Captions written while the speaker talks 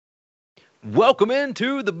Welcome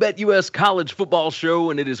into the BetUS College Football Show,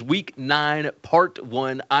 and it is Week 9, Part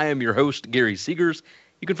 1. I am your host, Gary Seegers.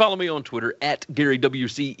 You can follow me on Twitter at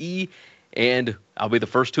GaryWCE, and I'll be the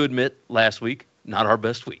first to admit, last week, not our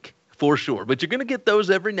best week, for sure. But you're going to get those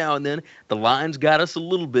every now and then. The lines got us a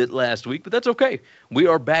little bit last week, but that's okay. We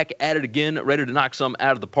are back at it again, ready to knock some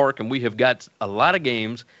out of the park, and we have got a lot of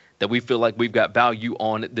games that we feel like we've got value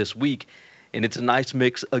on this week, and it's a nice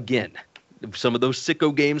mix again. Some of those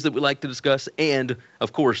sicko games that we like to discuss, and,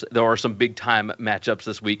 of course, there are some big-time matchups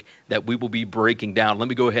this week that we will be breaking down. Let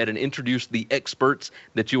me go ahead and introduce the experts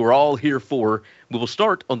that you are all here for. We will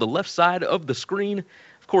start on the left side of the screen.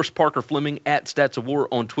 Of course, Parker Fleming at Stats of War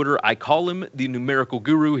on Twitter. I call him the numerical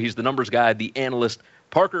guru. He's the numbers guy, the analyst.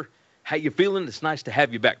 Parker, how you feeling? It's nice to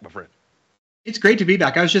have you back, my friend. It's great to be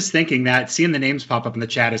back. I was just thinking that seeing the names pop up in the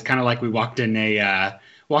chat is kind of like we walked in a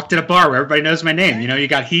bar where everybody knows my name. You know, you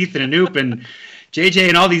got Heath and Anoop and JJ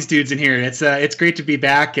and all these dudes in here. It's great to be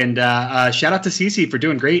back. And shout out to Cece for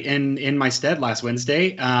doing great in my stead last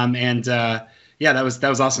Wednesday. Yeah, that was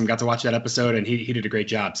awesome. Got to watch that episode, and he did a great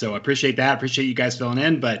job. So I appreciate that. Appreciate you guys filling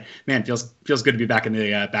in. But man, feels good to be back in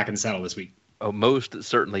the saddle this week. Oh, most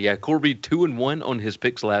certainly. Yeah, Corby 2-1 on his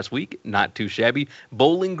picks last week. Not too shabby.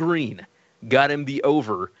 Bowling Green got him the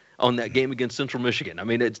over on that game against Central Michigan. I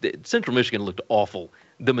mean, Central Michigan looked awful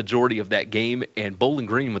the majority of that game, and Bowling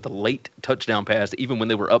Green with a late touchdown pass, even when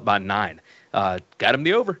they were up by 9, got him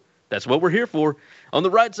the over. That's what we're here for. On the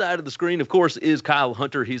right side of the screen, of course, is Kyle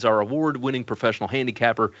Hunter. He's our award-winning professional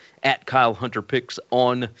handicapper at Kyle Hunter Picks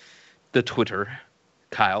on the Twitter.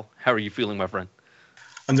 Kyle, how are you feeling, my friend?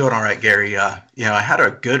 I'm doing all right, Gary. I had a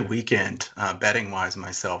good weekend betting-wise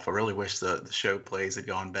myself. I really wish the show plays had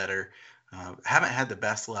gone better. Haven't had the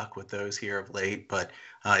best luck with those here of late, but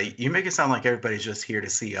you make it sound like everybody's just here to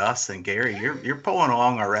see us. And Gary, you're pulling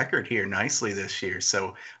along our record here nicely this year,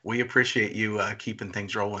 so we appreciate you keeping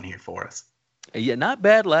things rolling here for us. Yeah, not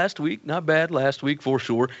bad last week. Not bad last week for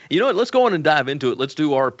sure. You know what? Let's go on and dive into it. Let's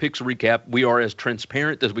do our picks recap. We are as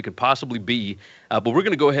transparent as we could possibly be, but we're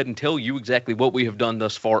going to go ahead and tell you exactly what we have done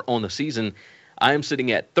thus far on the season. I am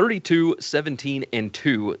sitting at 32, 17, and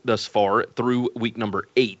 2 thus far through week number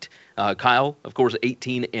 8. Kyle, of course,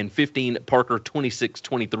 18 and 15. Parker, 26,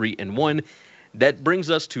 23, and 1. That brings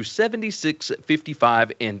us to 76,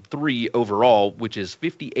 55, and 3 overall, which is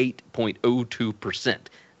 58.02%.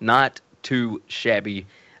 Not too shabby,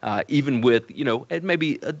 even with,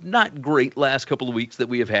 maybe a not great last couple of weeks that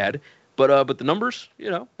we have had. But the numbers,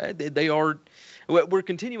 they are, we're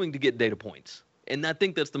continuing to get data points. And I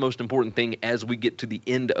think that's the most important thing as we get to the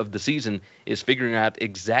end of the season is figuring out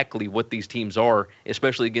exactly what these teams are,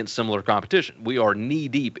 especially against similar competition. We are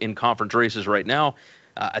knee-deep in conference races right now.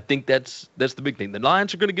 I think that's the big thing. The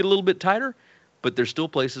lines are going to get a little bit tighter, but there's still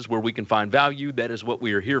places where we can find value. That is what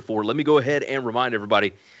we are here for. Let me go ahead and remind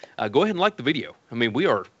everybody, go ahead and like the video. I mean,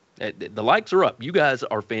 the likes are up. You guys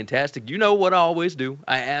are fantastic. You know what I always do.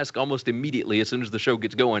 I ask almost immediately as soon as the show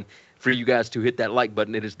gets going for you guys to hit that like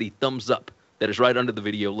button. It is the thumbs up. That is right under the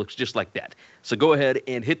video. Looks just like that. So go ahead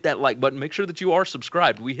and hit that like button. Make sure that you are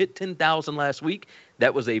subscribed. We hit 10,000 last week.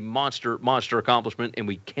 That was a monster accomplishment, and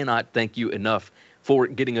we cannot thank you enough for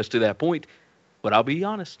getting us to that point. But I'll be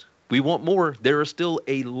honest, we want more. There are still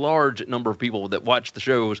a large number of people that watch the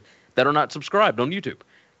shows that are not subscribed on YouTube.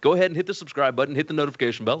 Go ahead and hit the subscribe button, hit the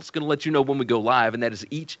notification bell. It's going to let you know when we go live, and that is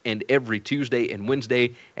each and every Tuesday and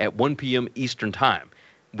Wednesday at 1 p.m. Eastern Time.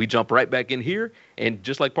 We jump right back in here, and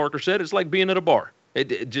just like Parker said, it's like being at a bar.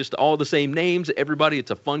 It just all the same names, everybody. It's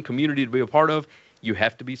a fun community to be a part of. You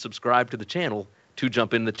have to be subscribed to the channel to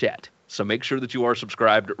jump in the chat. So make sure that you are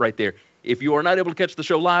subscribed right there. If you are not able to catch the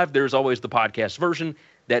show live, there's always the podcast version.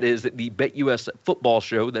 That is the BetUS Football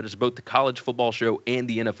Show. That is both the college football show and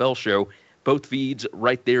the NFL show. Both feeds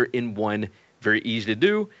right there in one. Very easy to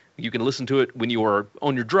do. You can listen to it when you are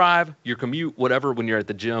on your drive, your commute, whatever, when you're at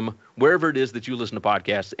the gym, wherever it is that you listen to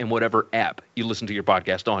podcasts and whatever app you listen to your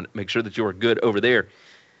podcast on. Make sure that you are good over there.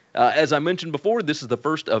 As I mentioned before, this is the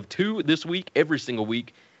first of 2 this week. Every single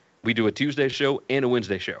week, we do a Tuesday show and a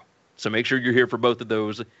Wednesday show. So make sure you're here for both of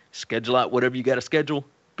those. Schedule out whatever you got to schedule.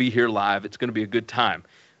 Be here live. It's going to be a good time.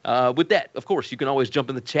 With that, of course, you can always jump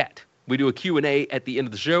in the chat. We do a Q&A at the end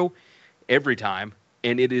of the show every time.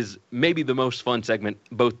 And it is maybe the most fun segment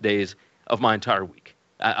both days of my entire week.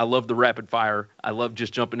 I love the rapid fire. I love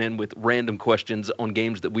just jumping in with random questions on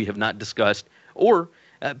games that we have not discussed. Or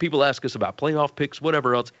people ask us about playoff picks,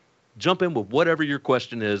 whatever else. Jump in with whatever your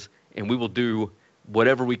question is, and we will do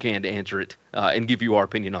whatever we can to answer it and give you our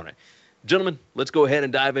opinion on it. Gentlemen, let's go ahead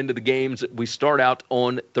and dive into the games. We start out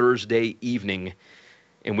on Thursday evening,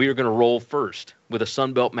 and we are going to roll first with a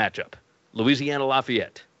Sun Belt matchup. Louisiana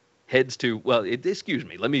Lafayette heads to, well, excuse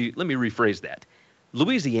me, let me rephrase that.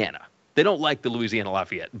 Louisiana. They don't like the Louisiana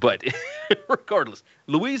Lafayette, but regardless,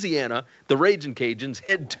 Louisiana, the Ragin' Cajuns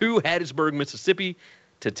head to Hattiesburg, Mississippi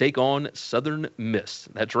to take on Southern Miss.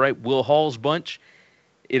 That's right, Will Hall's bunch.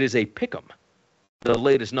 It is a pick'em, the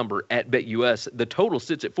latest number at BetUS. The total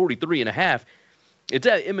sits at 43.5. It's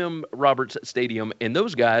at MM Roberts Stadium, and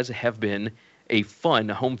those guys have been a fun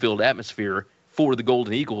home field atmosphere for the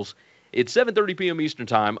Golden Eagles. It's 7:30 p.m. Eastern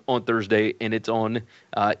Time on Thursday, and it's on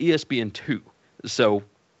ESPN2. So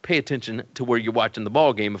pay attention to where you're watching the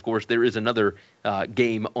ball game. Of course, there is another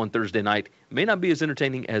game on Thursday night. May not be as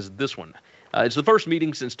entertaining as this one. It's the first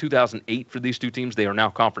meeting since 2008 for these two teams. They are now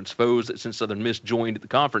conference foes since Southern Miss joined the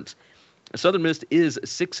conference. Southern Miss is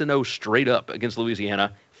 6-0 straight up against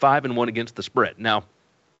Louisiana, 5-1 against the spread. Now,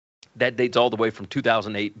 that dates all the way from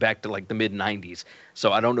 2008 back to like the mid-90s.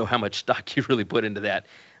 So I don't know how much stock you really put into that.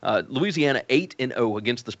 Louisiana 8-0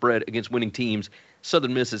 against the spread against winning teams.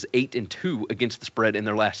 Southern Miss is 8-2 against the spread in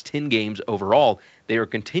their last 10 games overall. They are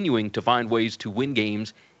continuing to find ways to win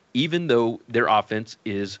games, even though their offense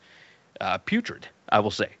is putrid, I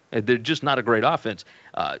will say. They're just not a great offense.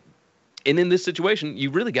 And in this situation,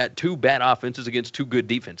 you've really got two bad offenses against two good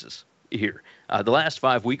defenses here. The last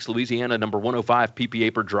 5 weeks, Louisiana number 105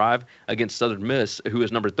 PPA per drive against Southern Miss, who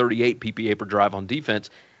is number 38 PPA per drive on defense.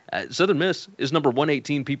 Southern Miss is number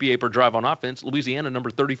 118 PPA per drive on offense. Louisiana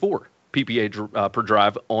number 34 PPA per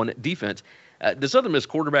drive on defense. The Southern Miss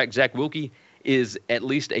quarterback, Zach Wilkie, is at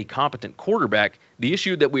least a competent quarterback. The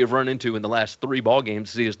issue that we have run into in the last 3 ball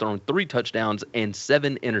games is he has thrown 3 touchdowns and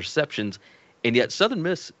 7 interceptions, and yet Southern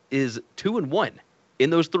Miss is 2-1 in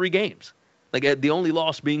those 3 games. Like the only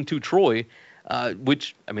loss being to Troy,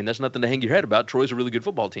 which, I mean, that's nothing to hang your head about. Troy's a really good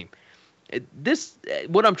football team.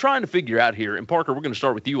 What I'm trying to figure out here, and Parker, we're going to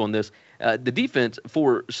start with you on this. The defense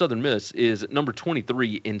for Southern Miss is number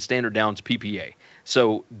 23 in standard downs PPA.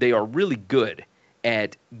 So they are really good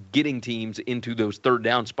at getting teams into those third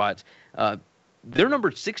down spots. They're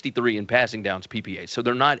number 63 in passing downs PPA. So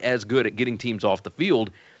they're not as good at getting teams off the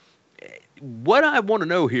field. What I want to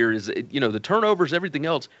know here is, the turnovers, everything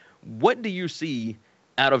else. What do you see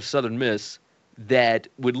out of Southern Miss that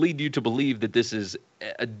would lead you to believe that this is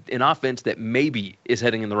an offense that maybe is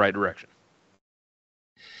heading in the right direction?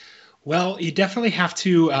 Well, you definitely have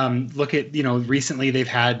to look at, recently they've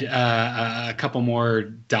had a couple more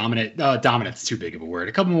dominant's too big of a word,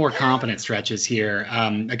 a couple more competent stretches here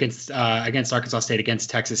against Arkansas State, against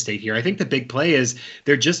Texas State here. I think the big play is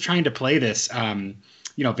they're just trying to play this,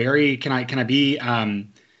 very, can I be,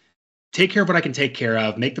 take care of what I can take care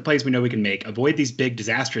of, make the plays we know we can make, avoid these big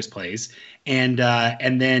disastrous plays, and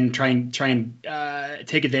then try and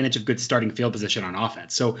take advantage of good starting field position on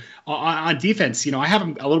offense. So on defense, I have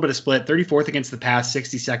a little bit of split, 34th against the pass,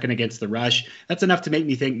 62nd against the rush. That's enough to make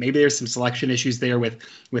me think maybe there's some selection issues there with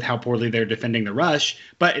how poorly they're defending the rush,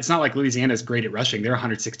 but it's not like Louisiana's great at rushing. They're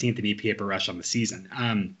 116th in EPA per rush on the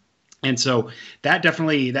season. And so that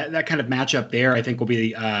definitely, that kind of matchup there, I think will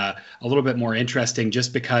be a little bit more interesting,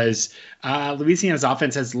 just because Louisiana's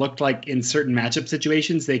offense has looked like in certain matchup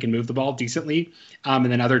situations they can move the ball decently, and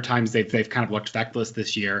then other times they've kind of looked feckless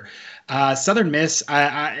this year. Southern Miss,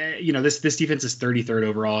 this defense is 33rd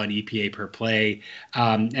overall in EPA per play,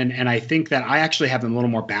 and I think that I actually have them a little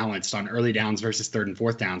more balanced on early downs versus third and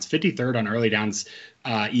fourth downs. 53rd on early downs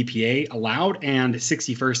EPA allowed, and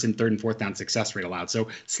 61st in third and fourth down success rate allowed. So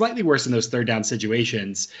slightly worse in those third down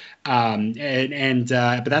situations. But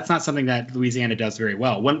that's not something that Louisiana does very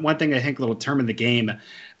well. One thing I think will determine the game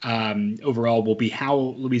overall will be how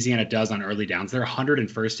Louisiana does on early downs. They're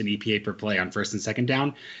 101st in EPA per play on first and second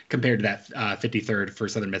down, compared to that 53rd for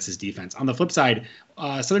Southern Miss's defense. On the flip side,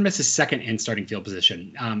 Southern Miss is second in starting field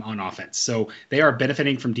position on offense. So they are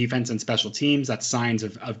benefiting from defense and special teams. That's signs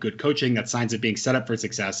of good coaching. That's signs of being set up for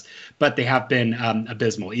success. But they have been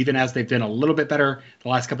abysmal. Even as they've been a little bit better the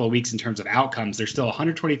last couple of weeks in terms of outcomes, they're still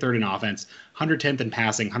 123rd in offense, 110th in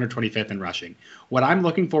passing, 125th in rushing. What I'm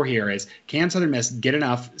looking for here is, can Southern Miss get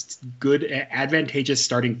enough good, advantageous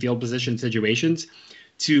starting field position situations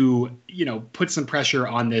to, put some pressure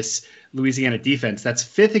on this Louisiana defense that's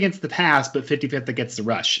 5th against the pass, but 55th against the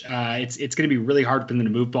rush. It's going to be really hard for them to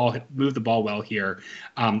move the ball well here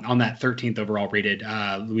on that 13th overall rated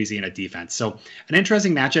Louisiana defense. So an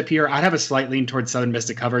interesting matchup here. I'd have a slight lean towards Southern Miss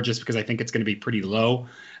to cover, just because I think it's going to be pretty low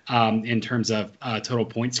in terms of total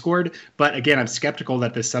points scored. But again, I'm skeptical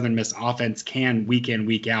that the Southern Miss offense can week in,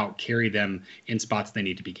 week out carry them in spots they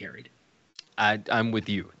need to be carried. I'm with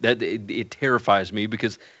you. That it terrifies me,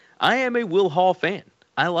 because I am a Will Hall fan.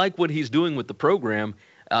 I like what he's doing with the program.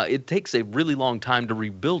 It takes a really long time to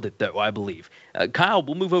rebuild it, though, I believe. Kyle,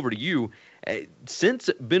 we'll move over to you. Since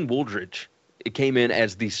Ben Wooldridge came in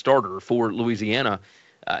as the starter for Louisiana,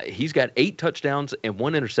 he's got 8 touchdowns and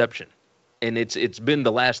 1 interception. And it's been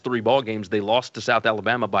the last 3 ball games. They lost to South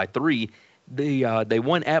Alabama by 3. They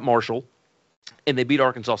won at Marshall, and they beat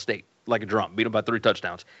Arkansas State like a drum, beat them by 3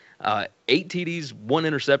 touchdowns. 8 TDs, 1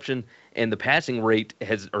 interception, and the passing rate the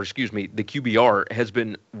QBR has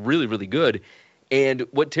been really, really good. And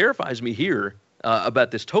what terrifies me here about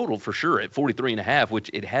this total for sure at 43.5, which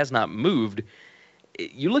it has not moved,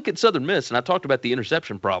 you look at Southern Miss, and I talked about the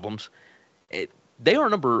interception problems. They are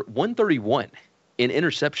number 131 in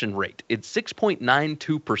interception rate. It's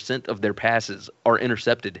 6.92% of their passes are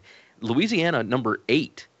intercepted. Louisiana, number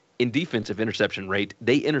 8 in defensive interception rate.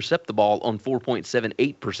 They intercept the ball on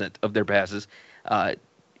 4.78% of their passes.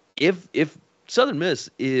 If Southern Miss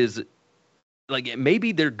is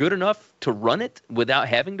maybe they're good enough to run it without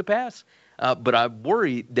having to pass, but I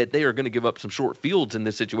worry that they are going to give up some short fields in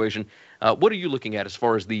this situation. What are you looking at as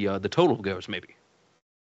far as the total goes, maybe?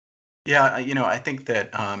 Yeah, I think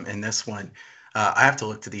that in this one, I have to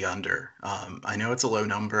look to the under. I know it's a low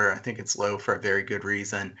number. I think it's low for a very good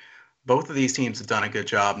reason. Both of these teams have done a good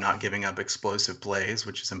job not giving up explosive plays,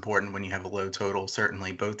 which is important when you have a low total.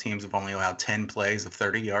 Certainly, both teams have only allowed 10 plays of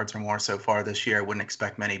 30 yards or more so far this year. I wouldn't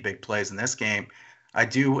expect many big plays in this game. I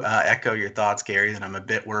do echo your thoughts, Gary, that I'm a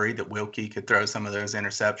bit worried that Wilkie could throw some of those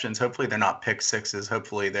interceptions. Hopefully, they're not pick sixes.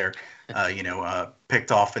 Hopefully, they're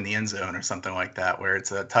picked off in the end zone or something like that, where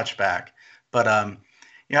it's a touchback. But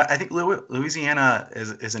I think Louisiana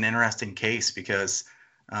is an interesting case because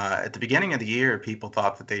at the beginning of the year, people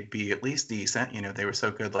thought that they'd be at least decent. They were so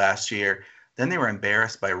good last year. Then they were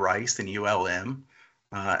embarrassed by Rice and ULM,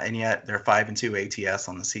 and yet they're 5-2 ATS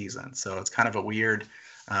on the season. So it's kind of a weird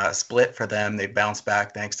split for them. They've bounced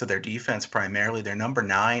back thanks to their defense primarily. They're number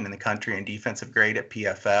 9 in the country in defensive grade at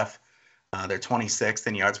PFF. They're 26th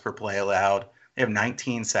in yards per play allowed. They have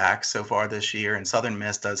 19 sacks so far this year, and Southern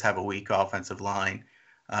Miss does have a weak offensive line.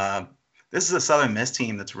 This is a Southern Miss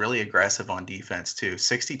team that's really aggressive on defense, too.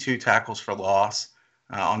 62 tackles for loss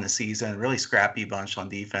on the season. Really scrappy bunch on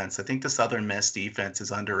defense. I think the Southern Miss defense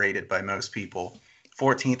is underrated by most people.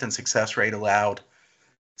 14th in success rate allowed.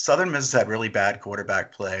 Southern Miss has had really bad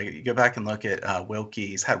quarterback play. You go back and look at Wilkie.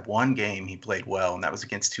 He's had one game he played well, and that was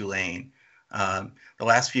against Tulane. The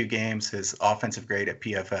last few games, his offensive grade at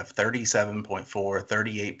PFF, 37.4,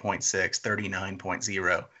 38.6,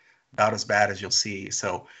 39.0. About as bad as you'll see.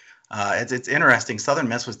 So it's interesting. Southern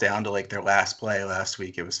Miss was down to their last play last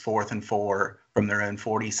week. It was 4th and 4 from their own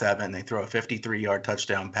 47. They throw a 53-yard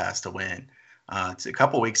touchdown pass to win. A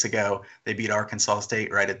couple weeks ago, they beat Arkansas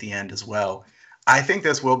State right at the end as well. I think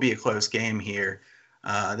this will be a close game here.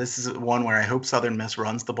 This is one where I hope Southern Miss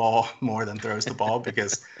runs the ball more than throws the ball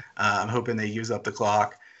because I'm hoping they use up the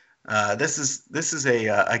clock. This is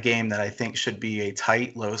a game that I think should be a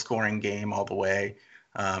tight, low-scoring game all the way.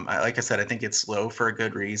 Like I said, I think it's low for a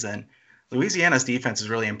good reason. Louisiana's defense has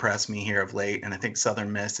really impressed me here of late, and I think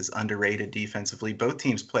Southern Miss is underrated defensively. Both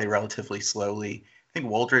teams play relatively slowly. I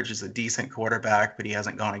think Wooldridge is a decent quarterback, but he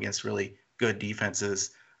hasn't gone against really good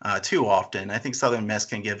defenses too often. I think Southern Miss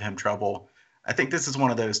can give him trouble. I think this is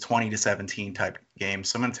one of those 20-17 type games,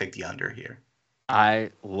 so I'm going to take the under here.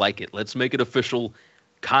 I like it. Let's make it official.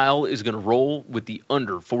 Kyle is going to roll with the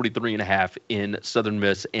under 43.5 in Southern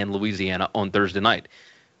Miss and Louisiana on Thursday night.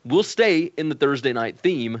 We'll stay in the Thursday night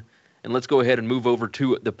theme, and let's go ahead and move over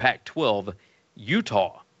to the Pac-12.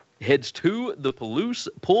 Utah heads to the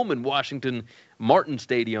Pullman Washington Martin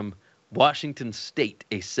Stadium. Washington State,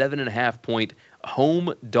 a 7.5-point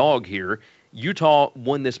home dog here. Utah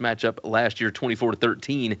won this matchup last year,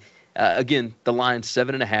 24-13. Again, the line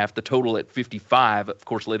 7.5, the total at 55. Of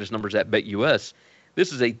course, latest numbers at BetUS.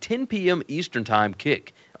 This is a 10 p.m. Eastern time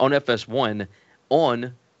kick on FS1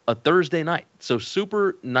 on a Thursday night. So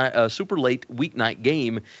super late weeknight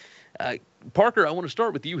game. Parker, I want to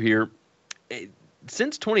start with you here.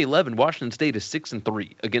 Since 2011, Washington State is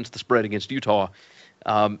 6-3 against the spread against Utah.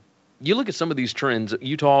 You look at some of these trends.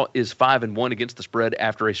 Utah is 5-1 against the spread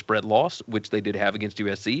after a spread loss, which they did have against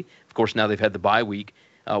USC. Of course, now they've had the bye week.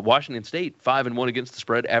 Washington State 5-1 against the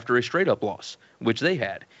spread after a straight-up loss, which they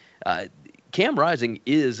had. Cam Rising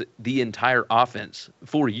is the entire offense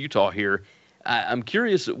for Utah here. I'm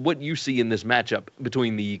curious what you see in this matchup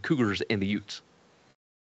between the Cougars and the Utes.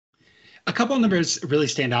 A couple of numbers really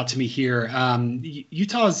stand out to me here.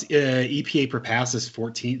 Utah's EPA per pass is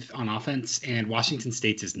 14th on offense, and Washington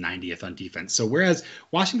State's is 90th on defense. So whereas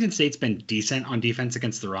Washington State's been decent on defense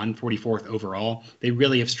against the run, 44th overall, they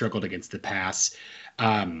really have struggled against the pass.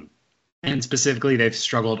 And specifically, they've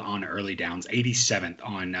struggled on early downs, 87th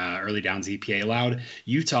on early downs EPA allowed.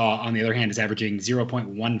 Utah, on the other hand, is averaging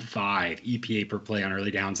 0.15 EPA per play on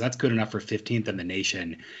early downs. That's good enough for 15th in the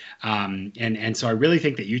nation. And so I really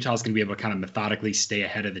think that Utah is going to be able to kind of methodically stay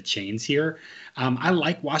ahead of the chains here. I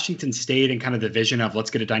like Washington State and kind of the vision of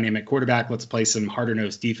let's get a dynamic quarterback, let's play some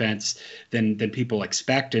harder-nosed defense than people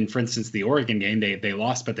expect. And for instance, the Oregon game, they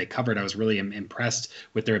lost, but they covered. I was really impressed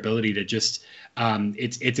with their ability to just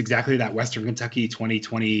it's exactly that Western Kentucky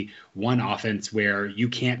 2021 offense where you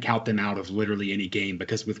can't count them out of literally any game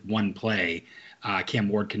because with one play, Cam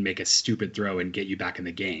Ward can make a stupid throw and get you back in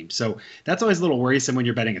the game. So that's always a little worrisome when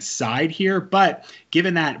you're betting a side here. But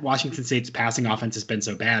given that Washington State's passing offense has been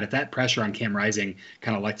so bad, if that pressure on Cam Rising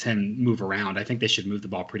kind of lets him move around, I think they should move the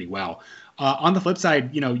ball pretty well. On the flip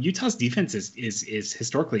side, Utah's defense is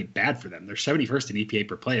historically bad for them. They're 71st in EPA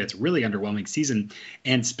per play. It's a really underwhelming season.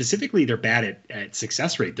 And specifically, they're bad at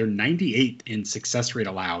success rate. They're 98 in success rate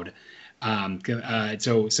allowed.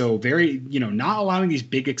 So very, not allowing these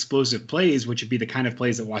big explosive plays, which would be the kind of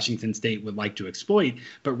plays that Washington State would like to exploit,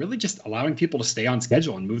 but really just allowing people to stay on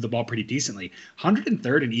schedule and move the ball pretty decently.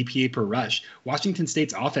 103rd in EPA per rush. Washington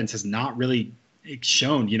State's offense has not really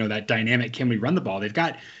shown, that dynamic, can we run the ball? They've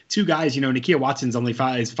got two guys, Nakia Watson's only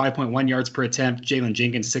 5.1 yards per attempt, Jalen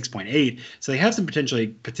Jenkins 6.8. So they have some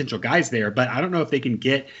potential guys there, but I don't know if they can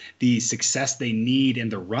get the success they need in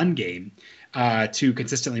the run game to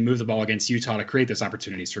consistently move the ball against Utah to create those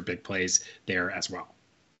opportunities for big plays there as well.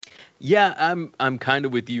 Yeah, I'm kind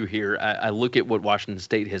of with you here. I look at what Washington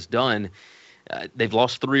State has done. They've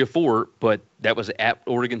lost 3 of 4, but that was at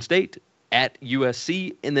Oregon State, at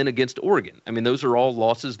USC, and then against Oregon. I mean, those are all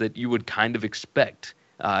losses that you would kind of expect.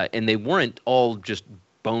 And they weren't all just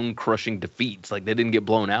bone-crushing defeats. Like, they didn't get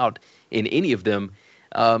blown out in any of them.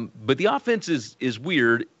 But the offense is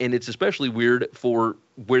weird, and it's especially weird for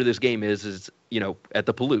where this game is at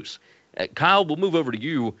the Palouse. Kyle, we'll move over to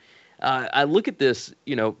you. I look at this,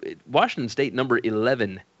 Washington State number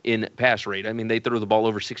 11 in pass rate. I mean, they throw the ball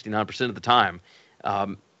over 69% of the time.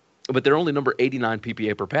 But they're only number 89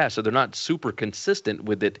 PPA per pass, so they're not super consistent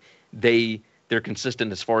with it. They're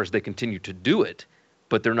consistent as far as they continue to do it,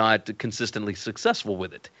 but they're not consistently successful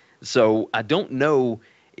with it. So I don't know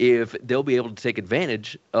if they'll be able to take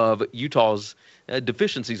advantage of Utah's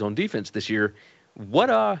deficiencies on defense this year.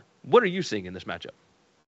 What are you seeing in this matchup?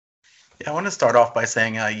 Yeah, I want to start off by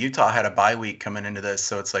saying Utah had a bye week coming into this,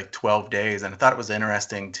 so it's like 12 days. And I thought it was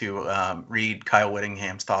interesting to read Kyle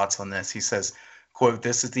Whittingham's thoughts on this. He says, quote,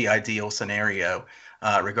 "This is the ideal scenario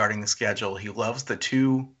regarding the schedule. He loves the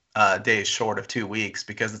 2 days short of 2 weeks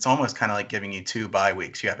because it's almost kind of like giving you 2 bye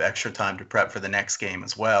weeks. You have extra time to prep for the next game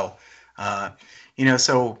as well.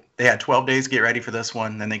 So they had 12 days to get ready for this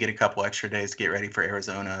one. Then they get a couple extra days to get ready for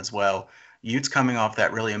Arizona as well. Utes coming off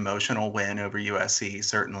that really emotional win over USC,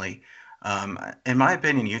 certainly. In my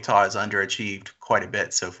opinion, Utah has underachieved quite a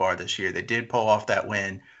bit so far this year. They did pull off that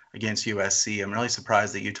win against USC. I'm really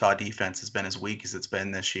surprised the Utah defense has been as weak as it's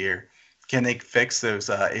been this year. Can they fix those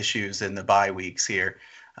issues in the bye weeks here?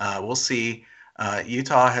 We'll see.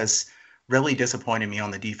 Utah has really disappointed me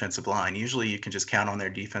on the defensive line. Usually you can just count on their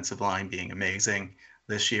defensive line being amazing.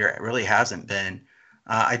 This year it really hasn't been.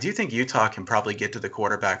 I do think Utah can probably get to the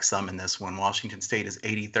quarterback some in this one. Washington State is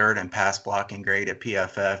 83rd in pass blocking grade at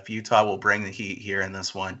PFF. Utah will bring the heat here in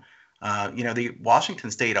this one. The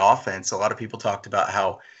Washington State offense, a lot of people talked about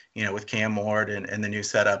how, with Cam Ward and the new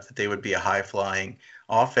setup, that they would be a high-flying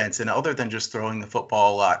offense. And other than just throwing the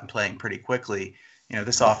football a lot and playing pretty quickly,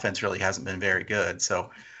 this offense really hasn't been very good. So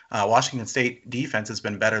Washington State defense has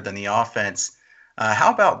been better than the offense.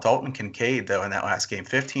 How about Dalton Kincaid, though, in that last game?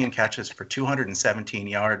 15 catches for 217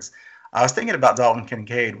 yards. I was thinking about Dalton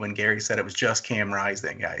Kincaid when Gary said it was just Cam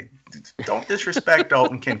Rising. Don't disrespect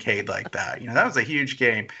Dalton Kincaid like that. That was a huge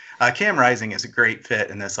game. Cam Rising is a great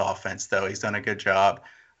fit in this offense, though. He's done a good job.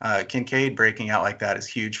 Kincaid breaking out like that is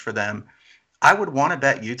huge for them. I would want to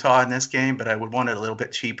bet Utah in this game, but I would want it a little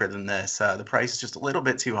bit cheaper than this. The price is just a little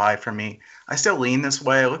bit too high for me. I still lean this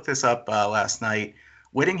way. I looked this up last night.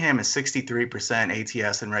 Whittingham is 63%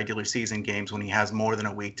 ATS in regular season games when he has more than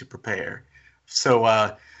a week to prepare. So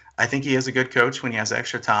I think he is a good coach when he has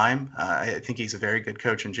extra time. I think he's a very good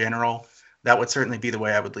coach in general. That would certainly be the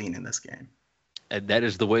way I would lean in this game. And that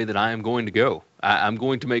is the way that I am going to go. I'm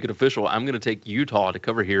going to make it official. I'm going to take Utah to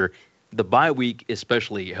cover here. The bye week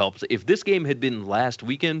especially helps. If this game had been last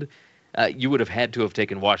weekend, you would have had to have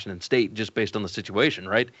taken Washington State just based on the situation,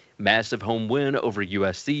 right? Massive home win over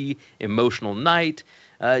USC, emotional night.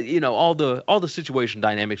 All the situation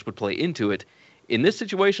dynamics would play into it. In this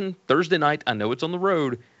situation, Thursday night, I know it's on the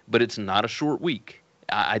road, but it's not a short week.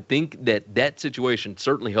 I think that situation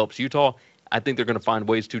certainly helps Utah. I think they're going to find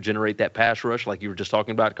ways to generate that pass rush like you were just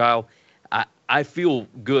talking about, Kyle. I feel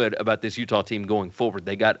good about this Utah team going forward.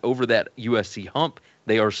 They got over that USC hump.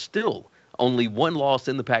 They are still only one loss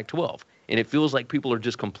in the Pac-12. And it feels like people are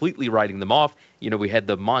just completely writing them off. We had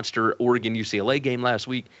the monster Oregon-UCLA game last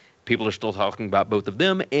week. People are still talking about both of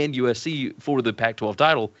them and USC for the Pac-12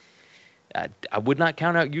 title. I would not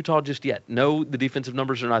count out Utah just yet. No, the defensive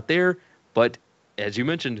numbers are not there. But as you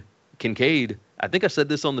mentioned, Kincaid, I think I said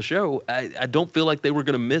this on the show, I don't feel like they were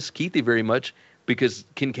going to miss Keithy very much because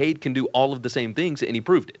Kincaid can do all of the same things, and he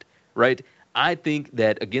proved it, right? I think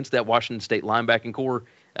that against that Washington State linebacking core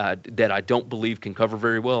that I don't believe can cover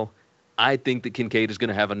very well, I think that Kincaid is going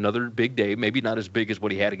to have another big day, maybe not as big as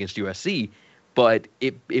what he had against USC, but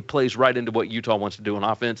it plays right into what Utah wants to do on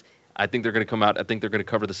offense. I think they're going to come out. I think they're going to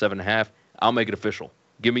cover the 7.5. I'll make it official.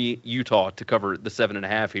 Give me Utah to cover the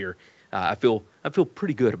 7.5 here. I feel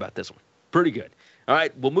pretty good about this one. Pretty good. All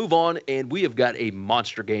right, we'll move on, and we have got a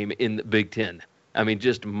monster game in the Big Ten. I mean,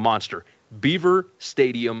 just monster. Beaver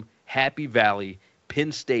Stadium, Happy Valley,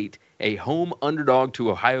 Penn State, a home underdog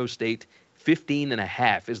to Ohio State.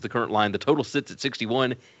 15.5 is the current line. The total sits at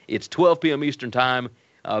 61. It's 12 p.m. Eastern time.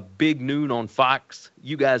 Big noon on Fox.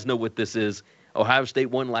 You guys know what this is. Ohio State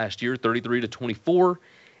won last year, 33-24.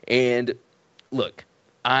 And look,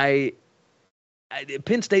 Penn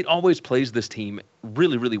State always plays this team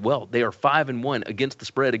really, really well. They are 5-1 against the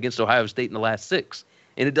spread against Ohio State in the last 6.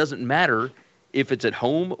 And it doesn't matter if it's at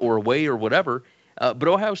home or away or whatever, but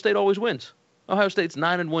Ohio State always wins. Ohio State's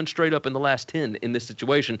 9-1 straight up in the last 10 in this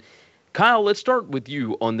situation. Kyle, let's start with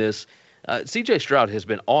you on this. C.J. Stroud has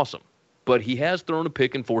been awesome, but he has thrown a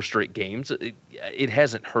pick in 4 straight games. It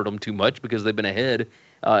hasn't hurt them too much because they've been ahead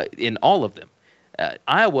in all of them.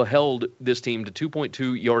 Iowa held this team to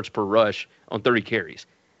 2.2 yards per rush on 30 carries.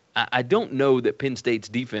 I don't know that Penn State's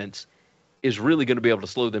defense is really going to be able to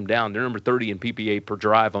slow them down. They're number 30 in PPA per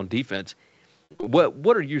drive on defense.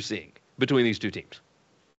 What are you seeing between these two teams?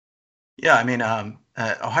 Yeah, I mean,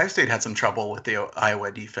 Ohio State had some trouble with the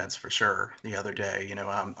Iowa defense for sure the other day.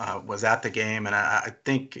 Was at the game, and I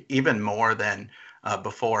think even more than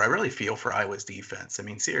before, I really feel for Iowa's defense. I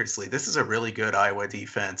mean, seriously, this is a really good Iowa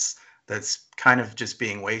defense that's kind of just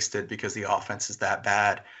being wasted because the offense is that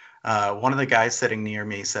bad. One of the guys sitting near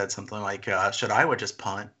me said something like, should Iowa just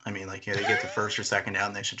punt? I mean, like, they get to first or second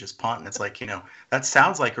down, they should just punt. And it's like, that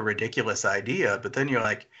sounds like a ridiculous idea. But then you're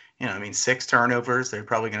like, 6 turnovers. They're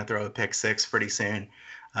probably going to throw a pick 6 pretty soon.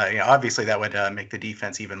 Obviously, that would make the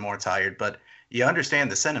defense even more tired. But you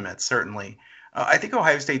understand the sentiment, certainly. I think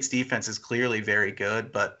Ohio State's defense is clearly very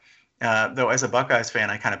good. But though, as a Buckeyes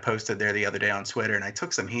fan, I kind of posted there the other day on Twitter, and I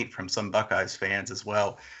took some heat from some Buckeyes fans as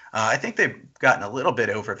well. I think they've gotten a little bit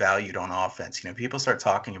overvalued on offense. People start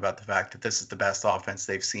talking about the fact that this is the best offense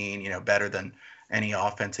they've seen, better than any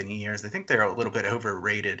offense in years. I think they're a little bit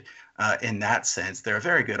overrated in that sense. They're a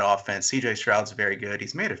very good offense. C.J. Stroud's very good.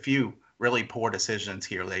 He's made a few really poor decisions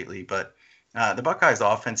here lately, but the Buckeyes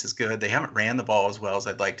offense is good. They haven't ran the ball as well as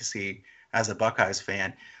I'd like to see as a Buckeyes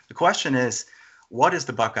fan. The question is, what is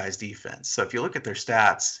the Buckeyes defense? So if you look at their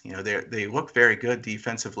stats, they look very good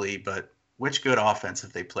defensively, but which good offense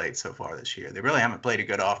have they played so far this year? They really haven't played a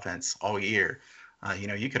good offense all year.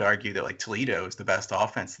 You could argue that like Toledo is the best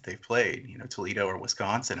offense that they've played, Toledo or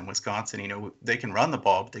Wisconsin. And Wisconsin, they can run the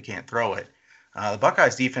ball, but they can't throw it. The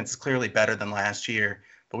Buckeyes defense is clearly better than last year,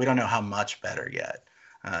 but we don't know how much better yet.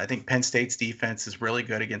 I think Penn State's defense is really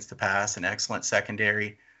good against the pass, an excellent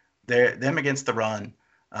secondary. Them against the run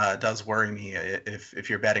does worry me if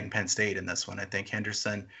you're betting Penn State in this one. I think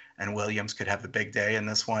Henderson and Williams could have a big day in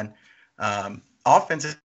this one.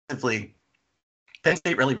 Offensively, Penn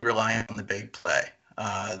State really reliant on the big play.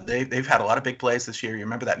 They've had a lot of big plays this year. You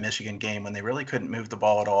remember that Michigan game when they really couldn't move the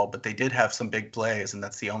ball at all, but they did have some big plays, and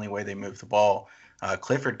that's the only way they moved the ball.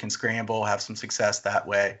 Clifford can scramble, have some success that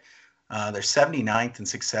way. They're 79th in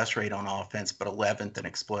success rate on offense, but 11th in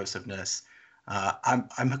explosiveness. I'm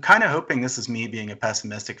kind of hoping this is me being a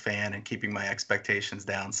pessimistic fan and keeping my expectations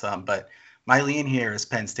down some, but my lean here is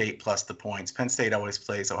Penn State plus the points. Penn State always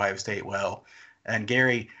plays Ohio State well. And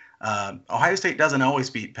Gary, Ohio State doesn't always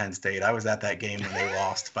beat Penn State. I was at that game when they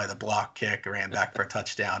lost by the block kick, ran back for a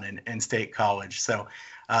touchdown in State College. So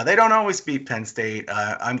they don't always beat Penn State.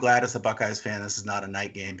 I'm glad as a Buckeyes fan this is not a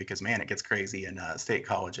night game because, man, it gets crazy in State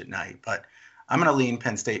College at night. But I'm going to lean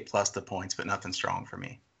Penn State plus the points, but nothing strong for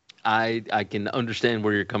me. I can understand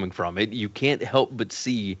where you're coming from. You can't help but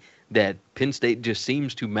see that Penn State just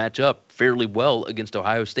seems to match up fairly well against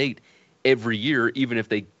Ohio State every year, even if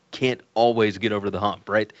they can't always get over the hump,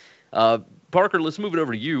 right? Parker, let's move it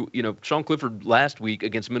over to you. Sean Clifford last week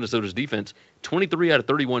against Minnesota's defense, 23 out of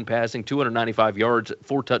 31 passing, 295 yards,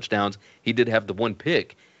 4 touchdowns. He did have the 1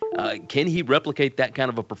 pick. Can he replicate that kind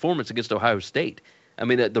of a performance against Ohio State? I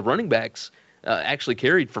mean, the running backs actually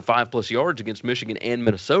carried for 5+ yards against Michigan and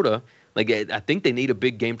Minnesota. I think they need a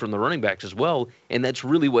big game from the running backs as well, and that's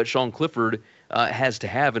really what Sean Clifford has to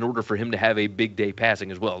have in order for him to have a big day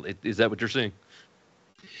passing as well. Is that what you're seeing?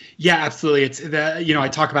 Yeah, absolutely. It's I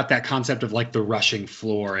talk about that concept of like the rushing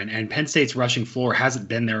floor, and Penn State's rushing floor hasn't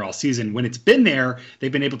been there all season. When it's been there,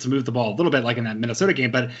 they've been able to move the ball a little bit like in that Minnesota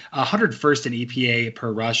game, but 101st in EPA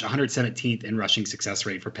per rush, 117th in rushing success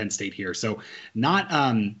rate for Penn State here. So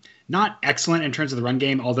not excellent in terms of the run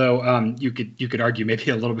game, although you could argue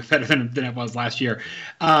maybe a little bit better than it was last year.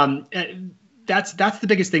 That's the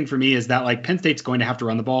biggest thing for me is that like Penn State's going to have to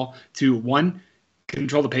run the ball to one,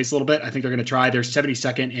 control the pace a little bit. I think they're going to try. They're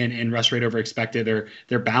 72nd in rush rate over expected.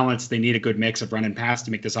 They're balanced. They need a good mix of run and pass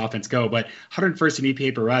to make this offense go. But 101st in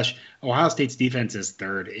EPA per rush. Ohio State's defense is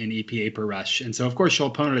 3rd in EPA per rush. And so, of course, your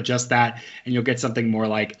opponent adjust that, and you'll get something more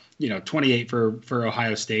like 28 for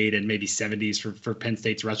Ohio State and maybe 70s for Penn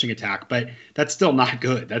State's rushing attack. But that's still not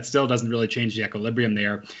good. That still doesn't really change the equilibrium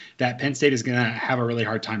there. That Penn State is going to have a really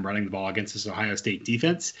hard time running the ball against this Ohio State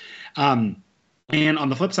defense. And on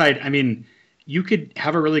the flip side, I mean, you could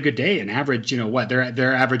have a really good day and average,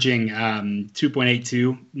 they're averaging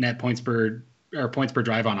 2.82 net points per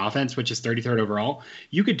drive on offense, which is 33rd overall.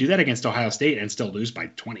 You could do that against Ohio State and still lose by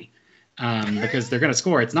 20 because they're going to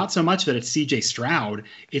score. It's not so much that it's CJ Stroud.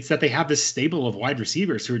 It's that they have this stable of wide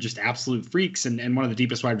receivers who are just absolute freaks and one of the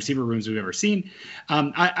deepest wide receiver rooms we've ever seen.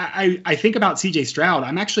 I think about CJ Stroud.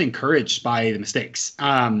 I'm actually encouraged by the mistakes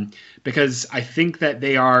because I think that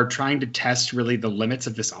they are trying to test really the limits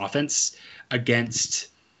of this offense against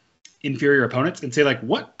inferior opponents and say, like,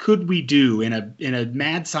 what could we do in a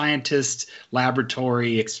mad scientist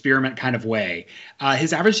laboratory experiment kind of way?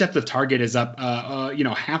 His average depth of target is up,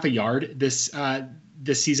 half a yard this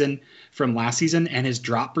season from last season, and his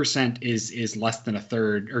drop percent is less than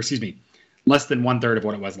less than 1/3 of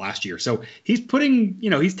what it was last year. So he's putting,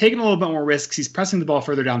 he's taking a little bit more risks. He's pressing the ball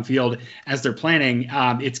further downfield as they're planning.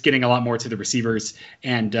 It's getting a lot more to the receivers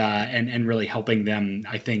and really helping them,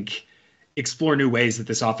 I think, explore new ways that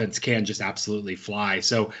this offense can just absolutely fly.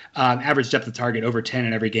 So average depth of target over 10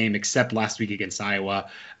 in every game except last week against Iowa.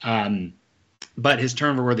 But his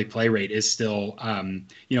turnover-worthy play rate is still,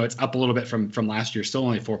 it's up a little bit from last year, still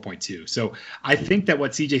only 4.2. So I think that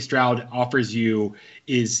what CJ Stroud offers you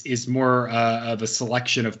is more of a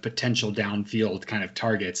selection of potential downfield kind of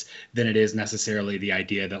targets than it is necessarily the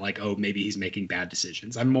idea that like, oh, maybe he's making bad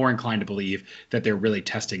decisions. I'm more inclined to believe that they're really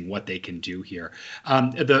testing what they can do here.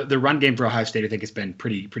 The run game for Ohio State, I think, has been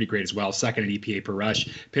pretty great as well. 2nd in EPA per rush.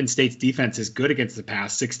 Penn State's defense is good against the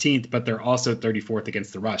pass, 16th, but they're also 34th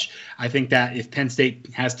against the rush. I think that if Penn State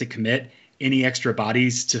has to commit any extra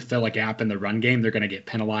bodies to fill a gap in the run game, they're going to get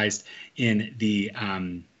penalized in the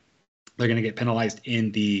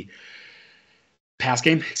pass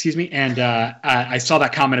game, excuse me. And I saw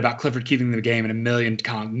that comment about Clifford keeping the game, and a million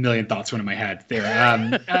thoughts went in my head there.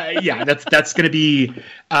 That's going to be.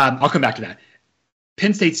 I'll come back to that.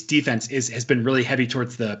 Penn State's defense has been really heavy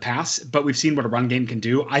towards the pass, but we've seen what a run game can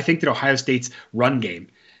do. I think that Ohio State's run game,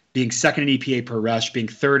 being 2nd in EPA per rush, being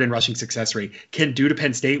 3rd in rushing success rate, can do to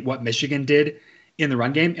Penn State what Michigan did in the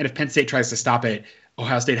run game. And if Penn State tries to stop it,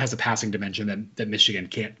 Ohio State has a passing dimension that Michigan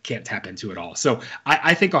can't tap into at all. So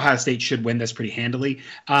I think Ohio State should win this pretty handily.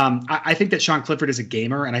 I think that Sean Clifford is a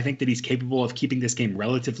gamer, and I think that he's capable of keeping this game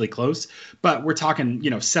relatively close. But we're talking,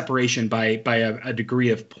 separation by a degree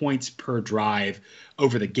of points per drive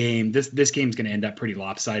over the game. This game's going to end up pretty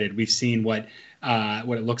lopsided. We've seen what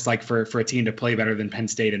it looks like for a team to play better than Penn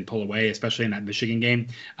State and pull away, especially in that Michigan game.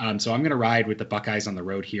 So I'm going to ride with the Buckeyes on the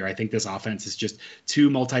road here. I think this offense is just too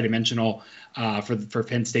multidimensional for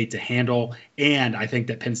Penn State to handle, and I think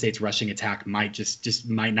that Penn State's rushing attack might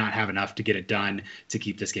not have enough to get it done to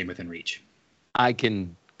keep this game within reach. I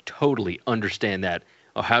can totally understand that.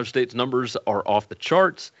 Ohio State's numbers are off the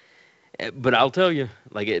charts. But I'll tell you,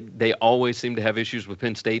 they always seem to have issues with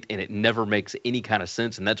Penn State, and it never makes any kind of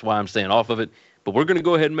sense, and that's why I'm staying off of it. But we're going to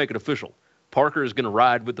go ahead and make it official. Parker is going to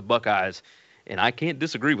ride with the Buckeyes, and I can't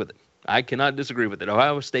disagree with it. I cannot disagree with it.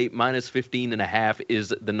 Ohio State minus 15.5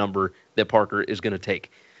 is the number that Parker is going to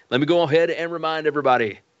take. Let me go ahead and remind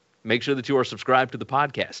everybody, make sure that you are subscribed to the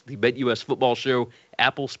podcast, the BetUS Football Show,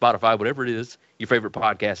 Apple, Spotify, whatever it is, your favorite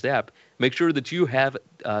podcast app. Make sure that you have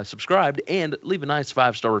subscribed and leave a nice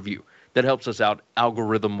 5-star review. That helps us out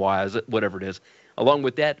algorithm-wise, whatever it is. Along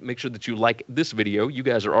with that, make sure that you like this video. You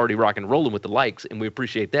guys are already rocking and rolling with the likes, and we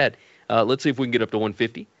appreciate that. Let's see if we can get up to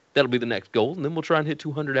 150. That'll be the next goal, and then we'll try and hit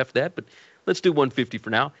 200 after that. But let's do 150 for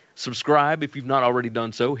now. Subscribe if you've not already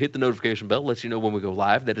done so. Hit the notification bell. Lets you know when we go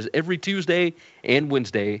live. That is every Tuesday and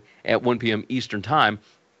Wednesday at 1 p.m. Eastern Time.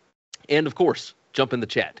 And, of course, jump in the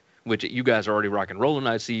chat, which you guys are already rock and rolling.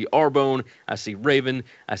 I see Arbone. I see Raven.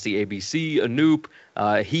 I see ABC, Anoop,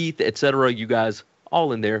 Heath, etc. You guys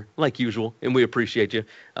all in there, like usual, and we appreciate you.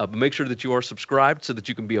 But make sure that you are subscribed so that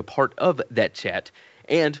you can be a part of that chat.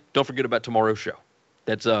 And don't forget about tomorrow's show.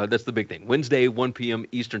 That's the big thing. Wednesday, 1 p.m.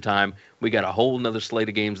 Eastern Time. We got a whole nother slate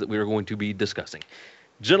of games that we are going to be discussing.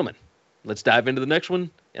 Gentlemen, let's dive into the next one.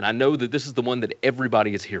 And I know that this is the one that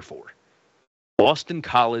everybody is here for. Boston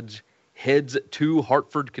College heads to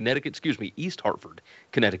East Hartford,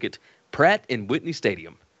 Connecticut, Pratt and Whitney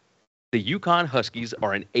Stadium. The UConn Huskies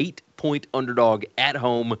are an 8-point underdog at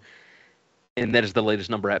home. And that is the latest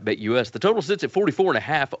number at BetUS. The total sits at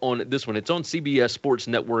 44.5 on this one. It's on CBS Sports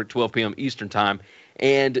Network, 12 p.m. Eastern Time.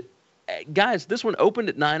 And, guys, this one opened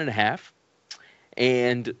at 9.5.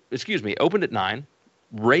 Opened at 9,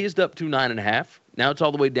 raised up to 9.5. Now it's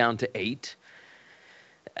all the way down to 8.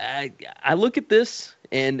 I look at this,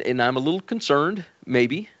 and I'm a little concerned,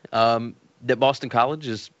 maybe, that Boston College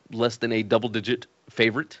is less than a double-digit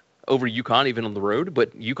favorite over UConn, even on the road.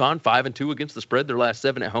 But UConn, 5-2 against the spread, their last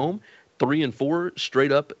 7 at home. 3-4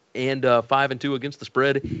 straight up, and 5-2 against the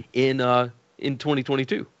spread in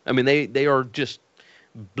 2022. I mean, they are just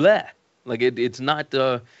bleh. Like it's not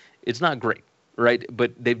great, right?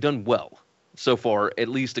 But they've done well so far, at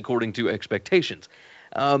least according to expectations.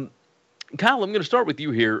 Kyle, I'm going to start with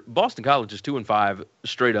you here. Boston College is 2-5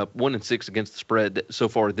 straight up, 1-6 against the spread so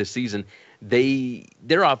far this season.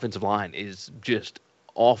 Their offensive line is just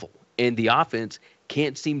awful, and the offense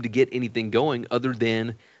can't seem to get anything going other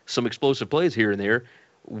than some explosive plays here and there.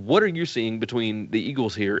 What are you seeing between the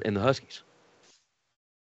Eagles here and the Huskies?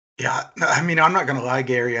 Yeah, I mean, I'm not going to lie,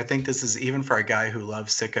 Gary. I think this is, even for a guy who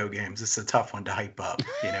loves sicko games, it's a tough one to hype up.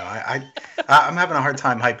 You know, I'm having a hard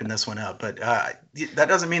time hyping this one up, but that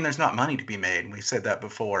doesn't mean there's not money to be made. And we've said that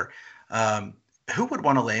before. Who would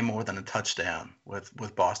want to lay more than a touchdown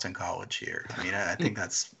with Boston College here? I mean, I think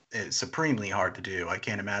it's supremely hard to do. I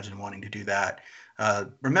can't imagine wanting to do that.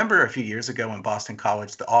 Remember a few years ago in Boston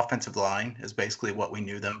College, the offensive line is basically what we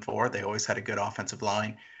knew them for. They always had a good offensive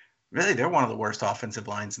line. Really, they're one of the worst offensive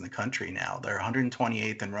lines in the country now. They're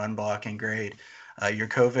 128th in run blocking grade.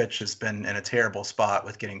 Yurkovich has been in a terrible spot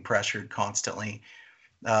with getting pressured constantly.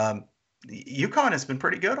 UConn has been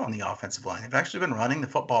pretty good on the offensive line. They've actually been running the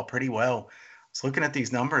football pretty well. I was looking at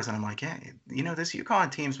these numbers, and I'm like, yeah, this UConn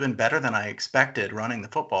team's been better than I expected running the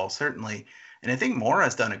football, certainly. And I think Moore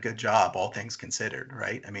has done a good job, all things considered,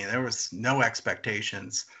 right? I mean, there was no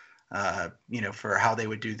expectations, for how they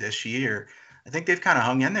would do this year. I think they've kind of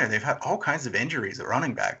hung in there. They've had all kinds of injuries at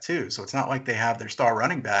running back, too. So it's not like they have their star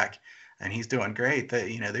running back, and he's doing great.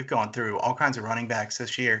 They've gone through all kinds of running backs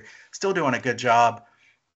this year, still doing a good job.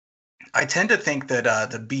 I tend to think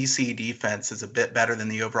that the BC defense is a bit better than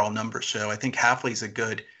the overall numbers show. I think Hafley's a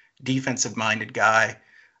good defensive-minded guy.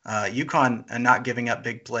 UConn not giving up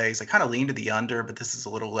big plays. I kind of lean to the under, but this is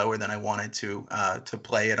a little lower than I wanted to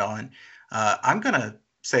play it on. I'm going to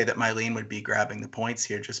say that my lean would be grabbing the points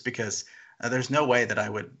here just because there's no way that I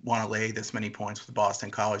would want to lay this many points with Boston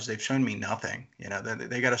College. They've shown me nothing.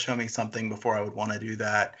 They got to show me something before I would want to do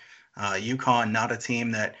that. UConn, not a team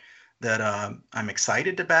that I'm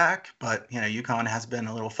excited to back, but UConn has been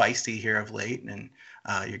a little feisty here of late, and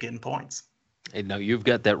you're getting points. And no, you've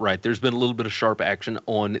got that right. There's been a little bit of sharp action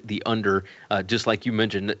on the under, just like you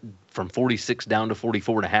mentioned, from 46 down to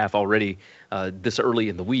 44.5 already this early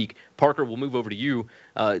in the week. Parker, we'll move over to you.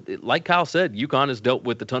 Like Kyle said, UConn has dealt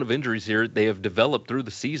with a ton of injuries here. They have developed through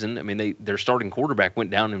the season. I mean, their starting quarterback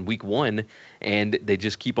went down in week 1, and they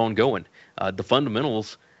just keep on going. The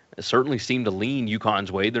fundamentals certainly seem to lean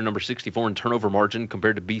UConn's way. They're number 64 in turnover margin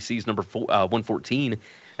compared to BC's number 114.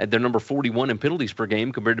 They're number 41 in penalties per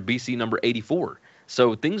game compared to BC number 84.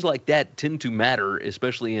 So things like that tend to matter,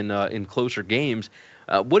 especially in closer games.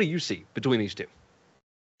 What do you see between these two?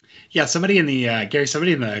 Yeah, somebody in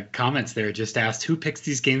the comments there just asked who picks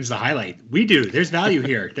these games to highlight. We do. There's value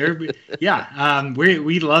here.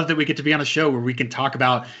 We love that we get to be on a show where we can talk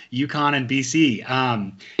about UConn and BC.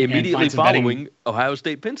 Immediately following Ohio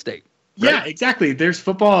State, Penn State. Right? Yeah, exactly. There's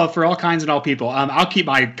football for all kinds and all people. I'll keep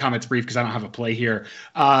my comments brief because I don't have a play here.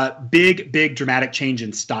 Big dramatic change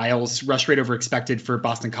in styles. Rush rate over expected for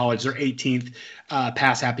Boston College. They're 18th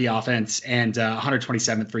pass-happy offense and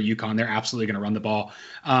 127th for UConn. They're absolutely going to run the ball.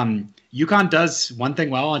 UConn does one thing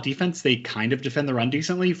well on defense. They kind of defend the run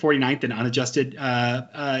decently, 49th in unadjusted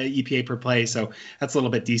EPA per play. So that's a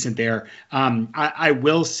little bit decent there. I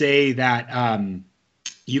will say that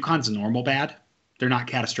UConn's normal bad. They're not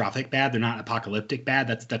catastrophic bad. They're not apocalyptic bad.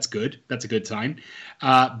 That's good. That's a good sign.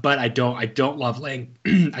 But I don't love laying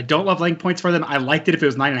I don't love laying points for them. I liked it if it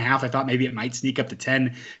was 9.5. I thought maybe it might sneak up to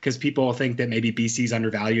 10 because people think that maybe BC's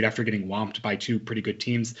undervalued after getting whomped by two pretty good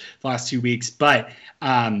teams the last 2 weeks. But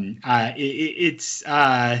it's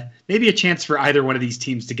maybe a chance for either one of these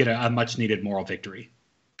teams to get a much needed moral victory.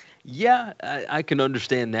 Yeah, I can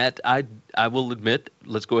understand that. I will admit,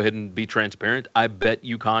 let's go ahead and be transparent. I bet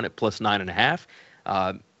UConn at plus 9.5.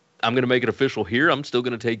 I'm going to make it official here. I'm still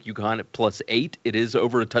going to take UConn at plus 8. It is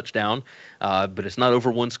over a touchdown, but it's not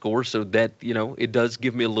over one score. So that, it does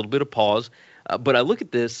give me a little bit of pause. But I look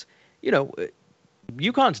at this,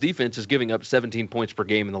 UConn's defense is giving up 17 points per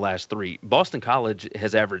game in the last 3. Boston College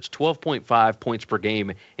has averaged 12.5 points per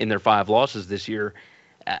game in their 5 losses this year.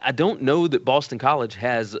 I don't know that Boston College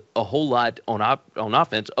has a whole lot on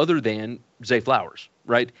offense other than Zay Flowers,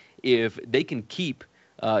 right? If they can keep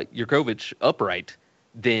Jurkovec upright,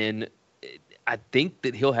 then I think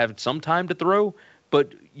that he'll have some time to throw.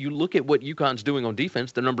 But you look at what UConn's doing on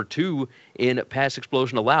defense, they're number 2 in pass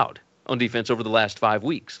explosion allowed on defense over the last 5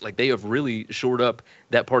 weeks. Like, they have really shored up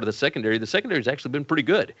that part of the secondary. The secondary's actually been pretty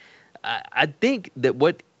good. I think that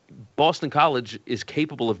what Boston College is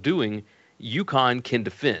capable of doing, UConn can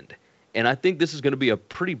defend. And I think this is going to be a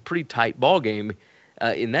pretty tight ball game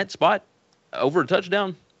in that spot over a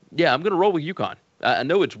touchdown. Yeah, I'm going to roll with UConn. I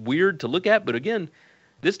know it's weird to look at, but again,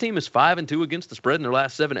 this team is 5-2 against the spread in their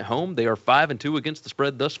last 7 at home. They are 5-2 against the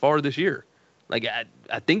spread thus far this year. Like,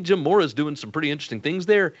 I think Jim Mora is doing some pretty interesting things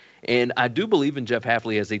there, and I do believe in Jeff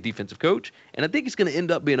Hafley as a defensive coach, and I think he's going to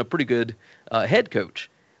end up being a pretty good head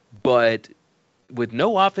coach. But with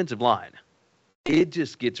no offensive line, it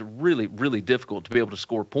just gets really, really difficult to be able to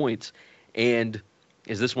score points. And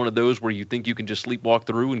is this one of those where you think you can just sleepwalk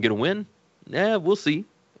through and get a win? Yeah, we'll see.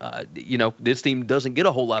 This team doesn't get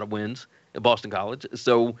a whole lot of wins at Boston College,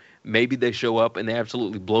 so maybe they show up and they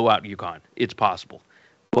absolutely blow out UConn. It's possible.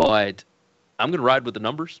 But I'm going to ride with the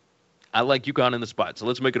numbers. I like UConn in the spot, so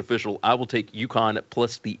let's make it official. I will take UConn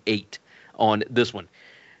plus the 8 on this one.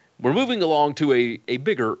 We're moving along to a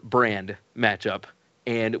bigger brand matchup,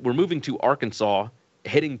 and we're moving to Arkansas,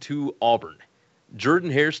 heading to Auburn.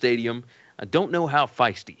 Jordan-Hare Stadium. I don't know how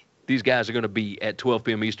feisty these guys are going to be at 12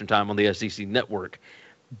 p.m. Eastern Time on the SEC Network,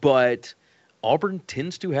 but Auburn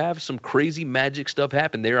tends to have some crazy magic stuff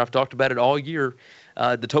happen there. I've talked about it all year.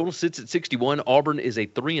 The total sits at 61. Auburn is a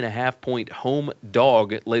 3.5-point home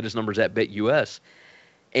dog, latest numbers at BetUS.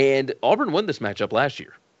 And Auburn won this matchup last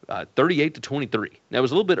year, 38-23. Now, it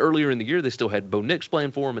was a little bit earlier in the year. They still had Bo Nix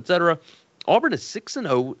playing for them, etc. Auburn is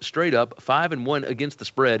 6-0 straight up, 5-1 against the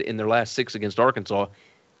spread in their last 6 against Arkansas.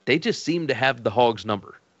 They just seem to have the Hogs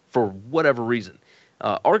number for whatever reason.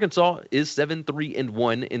 Arkansas is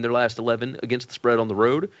 7-3-1 in their last 11 against the spread on the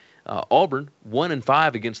road. Auburn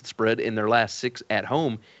 1-5 against the spread in their last 6 at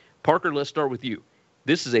home. Parker, let's start with you.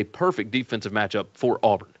 This is a perfect defensive matchup for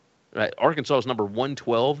Auburn. Right? Arkansas is number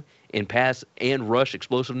 112 in pass and rush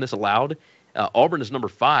explosiveness allowed. Auburn is number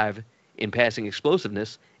 5 in passing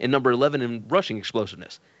explosiveness and number 11 in rushing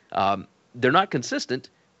explosiveness. They're not consistent,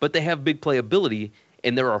 but they have big playability,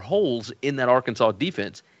 and there are holes in that Arkansas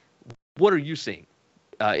defense. What are you seeing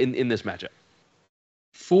in this matchup?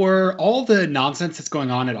 For all the nonsense that's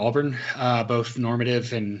going on at Auburn, both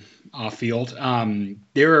normative and off-field,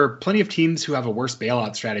 there are plenty of teams who have a worse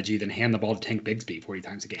bailout strategy than hand the ball to Tank Bigsby 40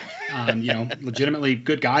 times a game. Legitimately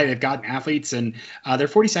good guy. They've got athletes, and they're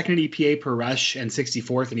 42nd in EPA per rush and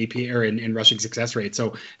 64th in EPA or in rushing success rate.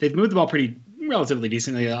 So they've moved the ball pretty relatively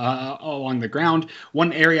decently along the ground.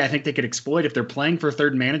 One area I think they could exploit if they're playing for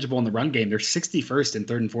third and manageable in the run game, they're 61st in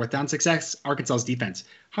third and fourth down success. Arkansas's defense,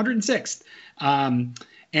 106th.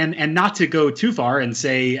 And not to go too far and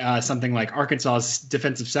say something like Arkansas's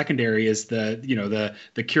defensive secondary is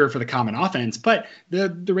the cure for the common offense, but the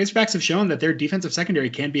Razorbacks have shown that their defensive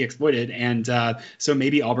secondary can be exploited, and so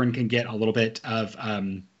maybe Auburn can get a little bit of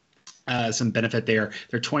some benefit there.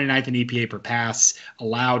 They're 29th in EPA per pass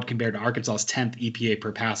allowed compared to Arkansas's 10th EPA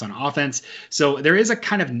per pass on offense. So there is a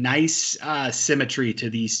kind of nice symmetry to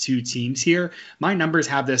these two teams here. My numbers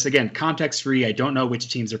have this, again, context free. I don't know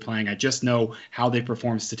which teams are playing. I just know how they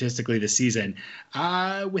perform statistically this season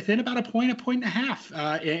within about a point and a half.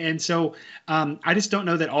 And so I just don't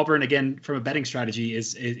know that Auburn, again, from a betting strategy,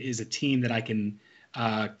 is a team that I can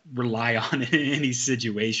rely on in any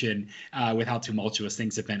situation with how tumultuous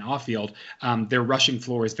things have been off field. Their rushing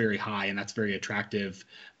floor is very high, and that's very attractive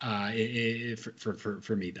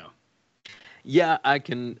for me, though. Yeah,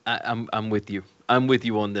 I'm with you. I'm with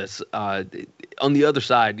you on this. On the other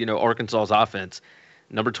side, Arkansas's offense,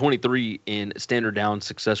 number 23 in standard down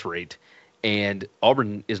success rate. and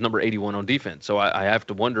Auburn is number 81 on defense. So I have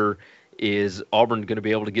to wonder, is Auburn going to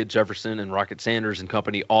be able to get Jefferson and Rocket Sanders and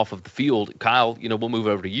company off of the field? Kyle, we'll move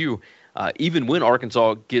over to you. Even when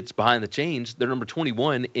Arkansas gets behind the chains, they're number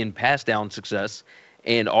 21 in pass down success,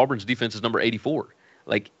 and Auburn's defense is number 84.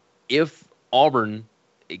 Like, if Auburn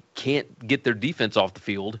can't get their defense off the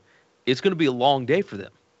field, it's going to be a long day for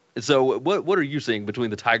them. So what are you seeing between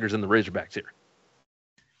the Tigers and the Razorbacks here?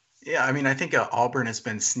 Yeah, I mean, I think Auburn has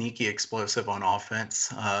been sneaky explosive on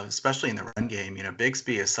offense, especially in the run game.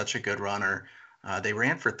 Bigsby is such a good runner. They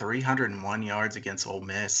ran for 301 yards against Ole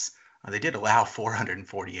Miss. They did allow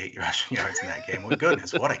 448 rushing yards in that game. Well,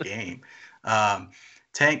 goodness, what a game.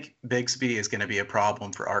 Tank Bigsby is going to be a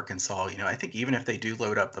problem for Arkansas. I think even if they do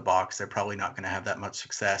load up the box, they're probably not going to have that much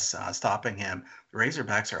success stopping him. The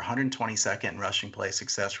Razorbacks are 122nd in rushing play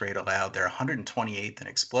success rate allowed. They're 128th in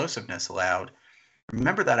explosiveness allowed.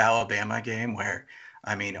 Remember that Alabama game where,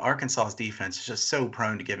 Arkansas's defense is just so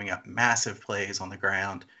prone to giving up massive plays on the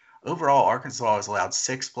ground. Overall, Arkansas has allowed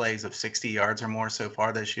 6 plays of 60 yards or more so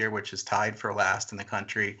far this year, which is tied for last in the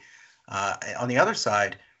country. On the other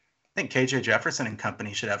side, I think KJ Jefferson and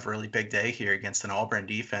company should have a really big day here against an Auburn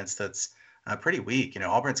defense that's pretty weak.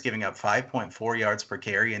 Auburn's giving up 5.4 yards per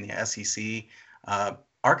carry in the SEC.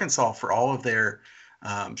 Arkansas, for all of their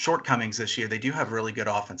shortcomings this year, they do have a really good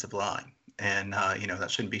offensive line. And, that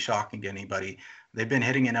shouldn't be shocking to anybody. They've been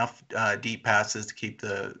hitting enough deep passes to keep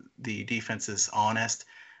the defenses honest.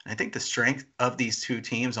 And I think the strength of these two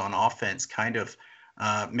teams on offense kind of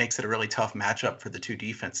makes it a really tough matchup for the two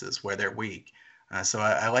defenses where they're weak. So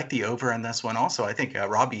I like the over in this one. Also, I think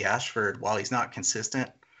Robbie Ashford, while he's not consistent,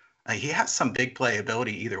 he has some big play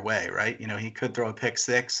ability either way, right? He could throw a pick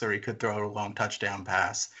six or he could throw a long touchdown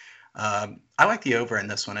pass. I like the over in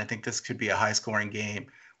this one. I think this could be a high-scoring game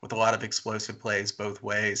with a lot of explosive plays both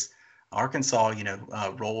ways. Arkansas,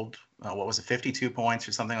 rolled, 52 points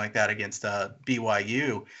or something like that against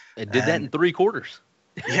BYU. It did that in 3 quarters.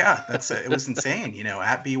 Yeah, it was insane,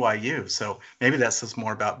 at BYU. So maybe that says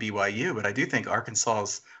more about BYU, but I do think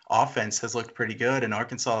Arkansas's offense has looked pretty good, and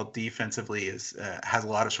Arkansas defensively has a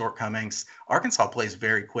lot of shortcomings. Arkansas plays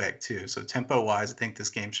very quick too, so tempo-wise, I think this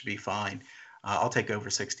game should be fine. I'll take over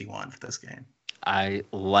 61 for this game. I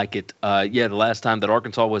like it. The last time that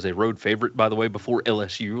Arkansas was a road favorite, by the way, before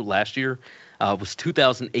LSU last year, was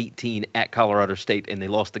 2018 at Colorado State, and they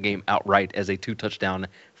lost the game outright as a 2-touchdown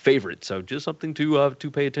favorite. So just something to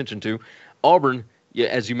pay attention to. Auburn,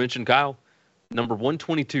 as you mentioned, Kyle, number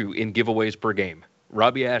 122 in giveaways per game.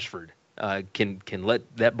 Robbie Ashford can let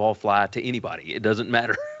that ball fly to anybody. It doesn't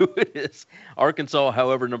matter who it is. Arkansas,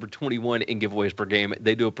 however, number 21 in giveaways per game.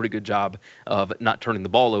 They do a pretty good job of not turning the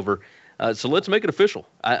ball over. So let's make it official.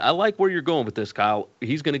 I like where you're going with this, Kyle.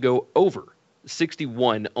 He's going to go over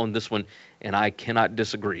 61 on this one, and I cannot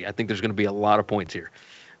disagree. I think there's going to be a lot of points here.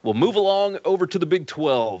 We'll move along over to the Big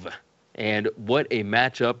 12, and what a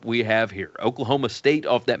matchup we have here. Oklahoma State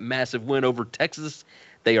off that massive win over Texas.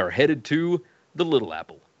 They are headed to the Little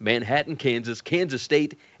Apple, Manhattan, Kansas. Kansas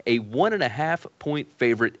State, a 1.5-point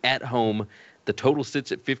favorite at home. The total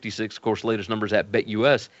sits at 56. Of course, latest numbers at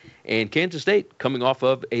BetUS. And Kansas State coming off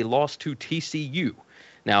of a loss to TCU.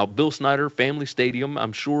 Now, Bill Snyder Family Stadium,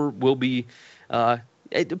 I'm sure, will be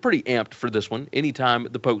pretty amped for this one. Anytime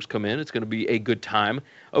the Pokes come in, it's going to be a good time.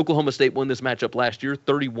 Oklahoma State won this matchup last year,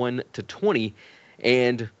 31-20.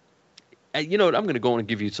 And you know what? I'm going to go on and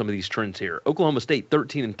give you some of these trends here. Oklahoma State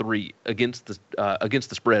 13-3 against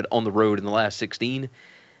the spread on the road in the last 16.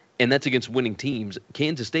 And that's against winning teams.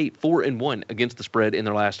 Kansas State 4-1 against the spread in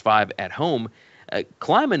their last 5 at home.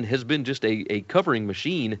 Kleiman has been just a covering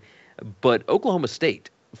machine, but Oklahoma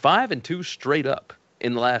State 5-2 straight up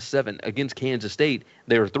in the last 7 against Kansas State.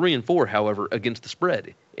 They are 3-4, however, against the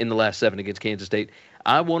spread in the last 7 against Kansas State.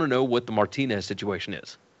 I want to know what the Martinez situation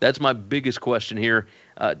is. That's my biggest question here.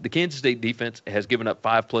 The Kansas State defense has given up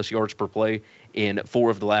 5+ yards per play in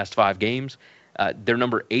 4 of the last 5 games. They're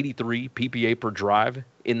number 83 PPA per drive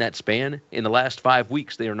in that span. In the last 5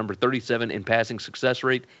 weeks, they are number 37 in passing success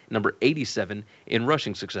rate, number 87 in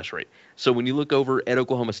rushing success rate. So when you look over at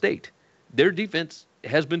Oklahoma State, their defense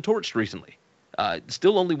has been torched recently.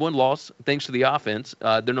 Still only 1 loss thanks to the offense.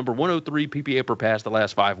 They're number 103 PPA per pass the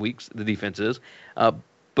last 5 weeks, the defense is.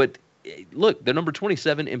 But look, they're number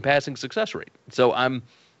 27 in passing success rate. So I'm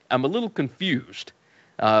a little confused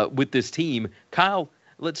with this team. Kyle,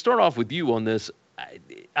 let's start off with you on this.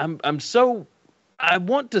 I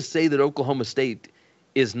want to say that Oklahoma State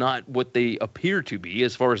is not what they appear to be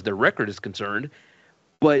as far as their record is concerned,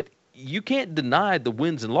 but you can't deny the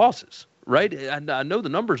wins and losses, right? I know the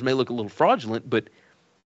numbers may look a little fraudulent, but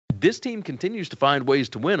this team continues to find ways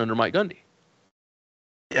to win under Mike Gundy.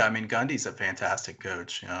 Yeah, I mean, Gundy's a fantastic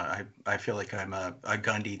coach. I feel like I'm a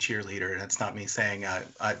Gundy cheerleader, and it's not me saying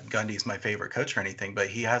Gundy's my favorite coach or anything, but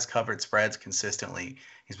he has covered spreads consistently.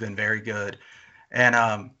 He's been very good. And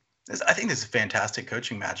I think this is a fantastic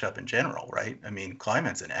coaching matchup in general, right? I mean,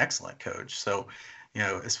 Kleiman's an excellent coach. So,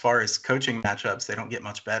 as far as coaching matchups, they don't get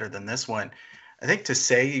much better than this one. I think to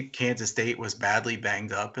say Kansas State was badly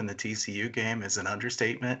banged up in the TCU game is an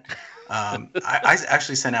understatement. I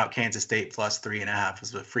actually sent out Kansas State plus 3.5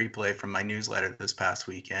 as a free play from my newsletter this past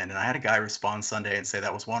weekend. And I had a guy respond Sunday and say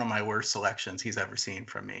that was one of my worst selections he's ever seen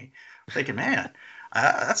from me. I'm thinking, man,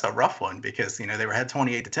 that's a rough one because, they were ahead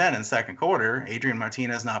 28-10 in the second quarter. Adrian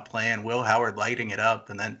Martinez not playing, Will Howard lighting it up.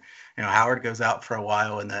 And then, Howard goes out for a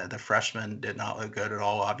while and the freshman did not look good at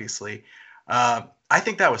all, obviously. I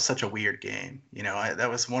think that was such a weird game. That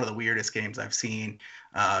was one of the weirdest games I've seen.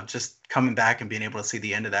 Just coming back and being able to see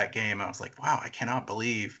the end of that game, I was like, wow, I cannot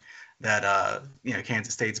believe that,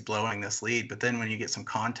 Kansas State's blowing this lead. But then when you get some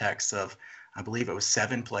context of, I believe it was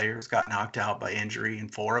 7 players got knocked out by injury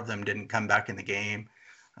and 4 of them didn't come back in the game.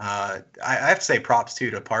 I have to say props too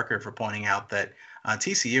to Parker for pointing out that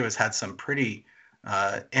TCU has had some pretty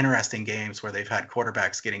interesting games where they've had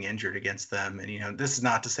quarterbacks getting injured against them. And, this is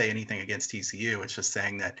not to say anything against TCU. It's just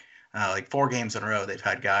saying that like 4 games in a row, they've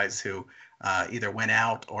had guys who either went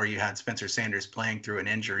out or you had Spencer Sanders playing through an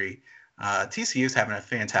injury. TCU is having a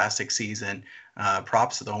fantastic season.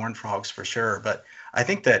 Props to the Horned Frogs for sure. But I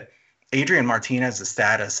think that Adrian Martinez's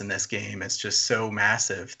status in this game is just so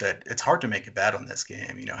massive that it's hard to make a bet on this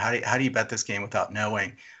game. How do you bet this game without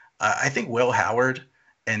knowing? I think Will Howard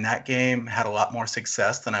in that game had a lot more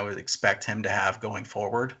success than I would expect him to have going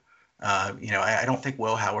forward. I don't think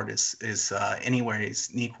Will Howard is anywhere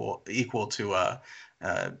equal to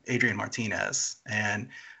Adrian Martinez, and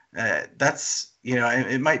that's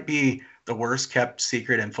it might be the worst kept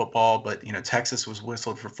secret in football, but Texas was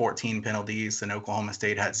whistled for 14 penalties and Oklahoma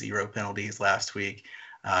State had 0 penalties last week.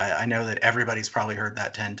 I know that everybody's probably heard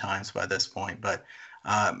that 10 times by this point, but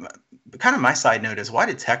kind of my side note is why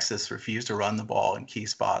did Texas refuse to run the ball in key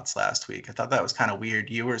spots last week? I thought that was kind of weird.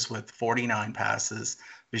 Ewers with 49 passes,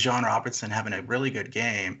 Bijan Robertson having a really good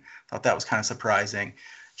game. Thought that was kind of surprising.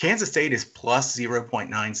 Kansas State is plus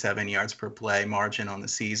 0.97 yards per play margin on the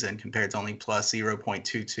season compared to only plus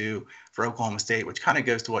 0.22 for Oklahoma State, which kind of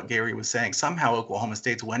goes to what Gary was saying. Somehow Oklahoma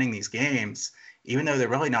State's winning these games, even though they're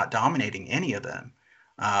really not dominating any of them.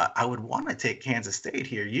 I would want to take Kansas State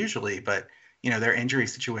here usually, but their injury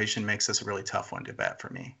situation makes this a really tough one to bet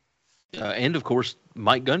for me. And of course,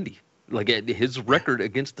 Mike Gundy, like his record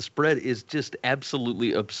against the spread is just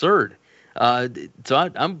absolutely absurd.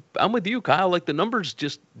 So I'm with you, Kyle. Like the numbers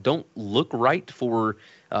just don't look right for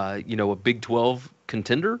a Big 12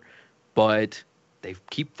 contender, but they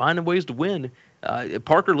keep finding ways to win.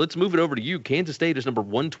 Parker, let's move it over to you. Kansas State is number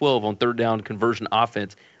 112 on third down conversion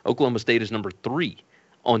offense. Oklahoma State is number 3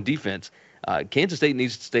 on defense. Kansas State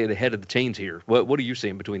needs to stay ahead of the chains here. What are you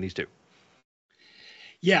seeing between these two?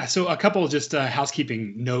 Yeah, so a couple just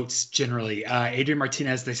housekeeping notes generally. Adrian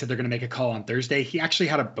Martinez, they said they're going to make a call on Thursday. He actually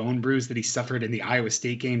had a bone bruise that he suffered in the Iowa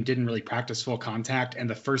State game, didn't really practice full contact, and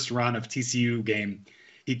the first run of TCU game,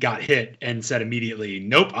 he got hit and said immediately,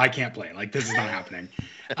 nope, I can't play. Like, this is not happening.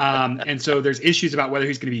 And so there's issues about whether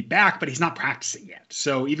he's going to be back, but he's not practicing yet.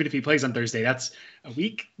 So even if he plays on Thursday, that's a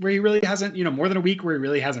week where he really hasn't, more than a week where he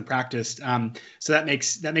really hasn't practiced. So that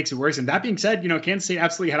makes it worse. And that being said, Kansas State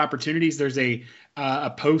absolutely had opportunities. There's a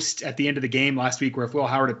post at the end of the game last week where if Will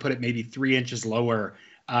Howard had put it maybe 3 inches lower,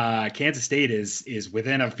 Kansas State is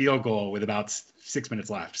within a field goal with about 6 minutes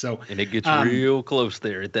left. So and it gets real close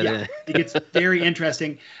there at that end. It gets very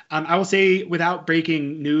interesting. I will say, without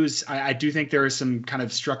breaking news, I do think there are some kind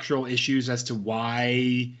of structural issues as to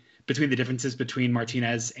why between the differences between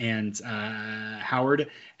Martinez and Howard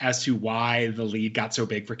as to why the lead got so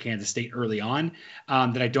big for Kansas State early on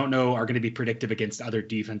that I don't know are going to be predictive against other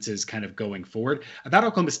defenses kind of going forward. About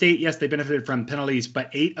Oklahoma State, yes, they benefited from penalties, but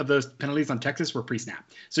 8 of those penalties on Texas were pre-snap.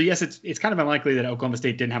 So yes, it's kind of unlikely that Oklahoma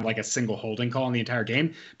State didn't have like a single holding call in the entire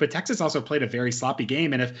game, but Texas also played a very sloppy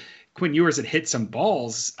game. And if Quinn Ewers had hit some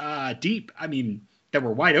balls deep, that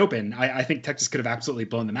were wide open, I think Texas could have absolutely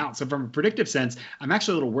blown them out. So from a predictive sense, I'm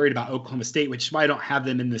actually a little worried about Oklahoma State, which is why I don't have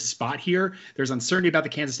them in this spot here. There's uncertainty about the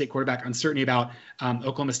Kansas State quarterback, uncertainty about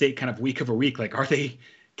Oklahoma State kind of week over week. Like,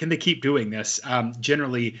 can they keep doing this?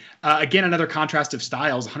 Generally, again, another contrast of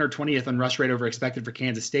styles, 120th in rush rate over expected for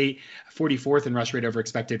Kansas State, 44th in rush rate over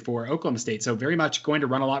expected for Oklahoma State. So very much going to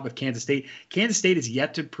run a lot with Kansas State. Kansas State is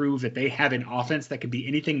yet to prove that they have an offense that can be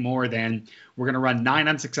anything more than we're going to run 9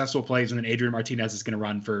 unsuccessful plays and then Adrian Martinez is going to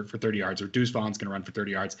run for 30 yards or Deuce Vaughn's going to run for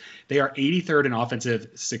 30 yards. They are 83rd in offensive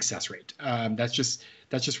success rate.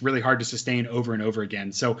 that's just really hard to sustain over and over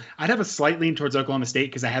again. So I'd have a slight lean towards Oklahoma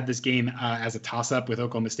State because I have this game as a toss-up with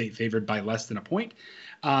Oklahoma State favored by less than a point.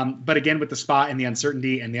 But again, with the spot and the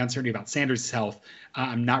uncertainty about Sanders' health,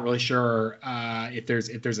 I'm not really sure if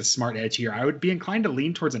there's a smart edge here. I would be inclined to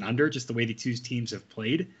lean towards an under, just the way the two teams have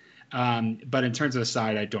played. But in terms of the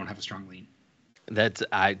side, I don't have a strong lean.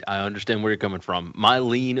 I understand where you're coming from. My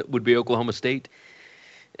lean would be Oklahoma State,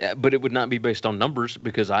 but it would not be based on numbers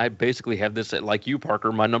because I basically have this, like you,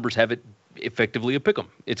 Parker, my numbers have it effectively a pick 'em.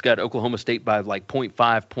 It's got Oklahoma State by like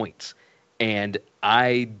 0.5 points, and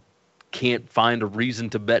I can't find a reason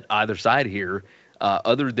to bet either side here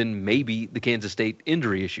other than maybe the Kansas State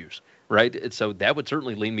injury issues, right? And so that would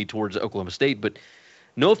certainly lean me towards Oklahoma State, but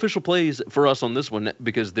no official plays for us on this one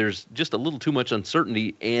because there's just a little too much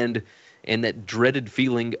uncertainty and that dreaded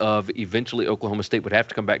feeling of eventually Oklahoma State would have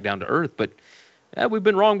to come back down to earth. But we've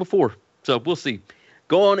been wrong before, so we'll see.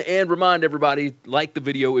 Go on and remind everybody, like the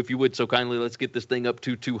video if you would so kindly. Let's get this thing up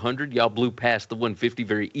to 200. Y'all blew past the 150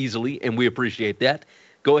 very easily, and we appreciate that.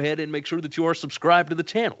 Go ahead and make sure that you are subscribed to the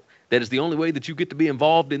channel. That is the only way that you get to be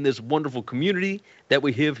involved in this wonderful community that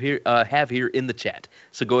we have here in the chat.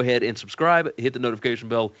 So go ahead and subscribe, hit the notification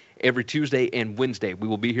bell every Tuesday and Wednesday. We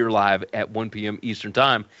will be here live at 1 p.m. Eastern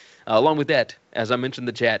Time. Along with that, as I mentioned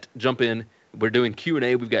in the chat, jump in. We're doing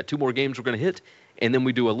Q&A. We've got 2 more games we're going to hit, and then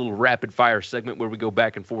we do a little rapid fire segment where we go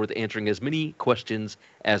back and forth answering as many questions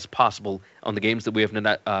as possible on the games that we have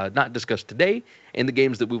not discussed today and the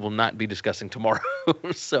games that we will not be discussing tomorrow.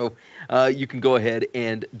 So you can go ahead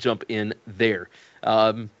and jump in there.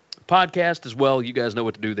 Podcast as well. You guys know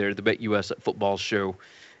what to do there, the BetUS Football Show.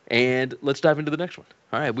 And let's dive into the next one.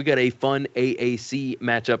 All right, we got a fun AAC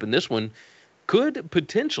matchup, and this one could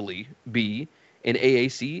potentially be an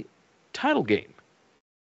AAC title game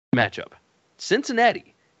matchup.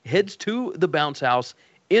 Cincinnati heads to the Bounce House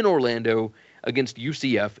in Orlando against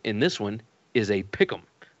UCF, and this one is a pick'em.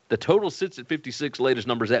 The total sits at 56, latest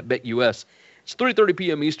numbers at BetUS. It's 3:30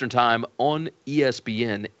 p.m. Eastern Time on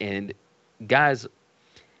ESPN, and guys,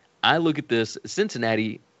 I look at this.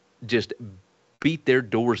 Cincinnati just beat their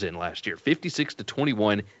doors in last year,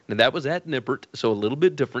 56-21. Now that was at Nippert, so a little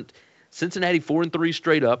bit different. Cincinnati 4-3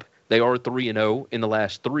 straight up. They are 3-0 in the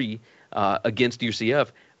last 3 against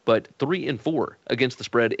UCF, but 3-4 against the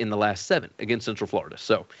spread in the last 7 against Central Florida.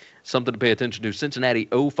 So something to pay attention to. Cincinnati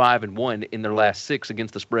 0-5-1 in their last 6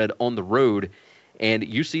 against the spread on the road, and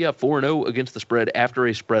UCF 4-0 against the spread after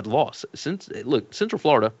a spread loss. Central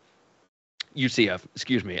Florida, UCF,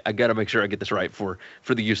 excuse me, I got to make sure I get this right for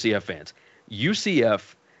the UCF fans.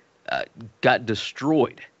 UCF got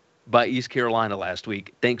destroyed by East Carolina last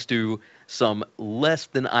week thanks to some less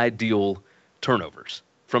than ideal turnovers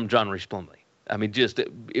from John Reese Plumlee. I mean,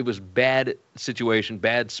 it was bad situation,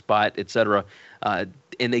 bad spot, etc., and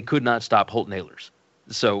they could not stop Holton Ahlers.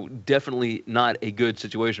 So definitely not a good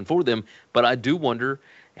situation for them. But I do wonder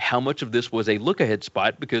how much of this was a look-ahead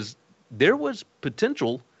spot because there was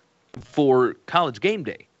potential for College Game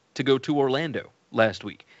Day to go to Orlando last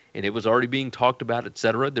week. And it was already being talked about,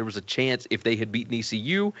 etc. There was a chance if they had beaten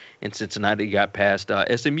ECU and Cincinnati got past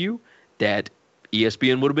SMU that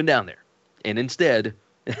ESPN would have been down there. And instead,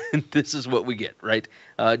 this is what we get, right?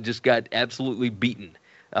 Just got absolutely beaten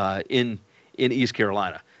in East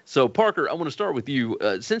Carolina. So, Parker, I want to start with you.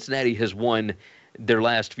 Cincinnati has won their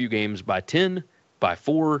last few games by 10, by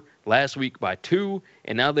 4, last week by 2,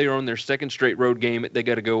 and now they are on their second straight road game. They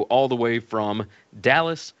got to go all the way from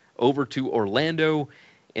Dallas over to Orlando.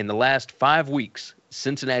 In the last 5 weeks,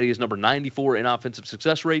 Cincinnati is number 94 in offensive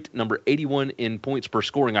success rate, number 81 in points per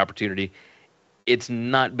scoring opportunity. It's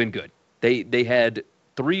not been good. They had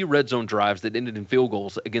 3 red zone drives that ended in field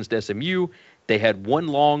goals against SMU. They had 1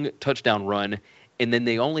 long touchdown run, and then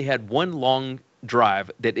they only had 1 long drive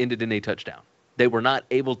that ended in a touchdown. They were not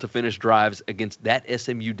able to finish drives against that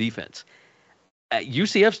SMU defense.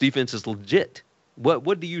 UCF's defense is legit.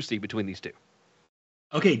 What do you see between these two?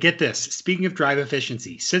 Okay, get this. Speaking of drive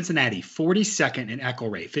efficiency, Cincinnati, 42nd in echo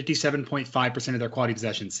rate, 57.5% of their quality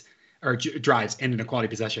possessions or drives end in a quality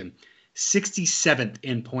possession. 67th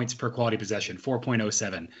in points per quality possession,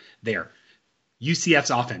 4.07 there. UCF's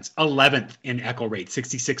offense, 11th in echo rate,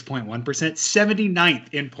 66.1%,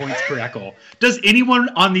 79th in points per echo. Does anyone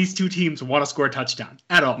on these two teams want to score a touchdown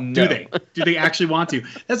at all? No. Do they? Do they actually want to?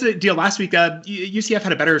 That's the deal. Last week, UCF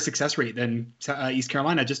had a better success rate than East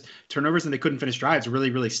Carolina. Just turnovers and they couldn't finish drives really,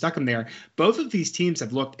 really stuck them there. Both of these teams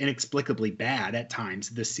have looked inexplicably bad at times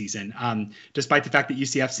this season. Despite the fact that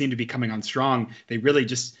UCF seemed to be coming on strong, they really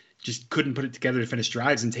just just couldn't put it together to finish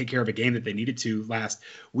drives and take care of a game that they needed to last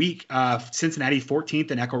week. Cincinnati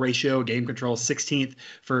 14th in echo ratio, game control 16th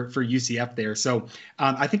for UCF there. So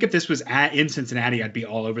I think if this was in Cincinnati, I'd be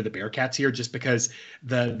all over the Bearcats here, just because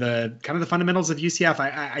the kind of the fundamentals of UCF,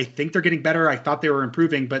 I think they're getting better. I thought they were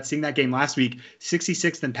improving, but seeing that game last week,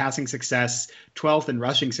 66th in passing success, 12th in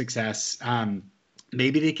rushing success.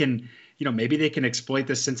 Maybe they can exploit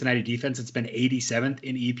this Cincinnati defense. It's been 87th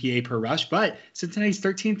in EPA per rush, but Cincinnati's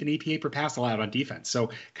 13th in EPA per pass allowed on defense.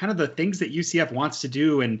 So kind of the things that UCF wants to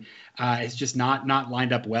do, and it's just not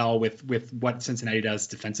lined up well with what Cincinnati does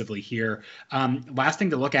defensively here. Last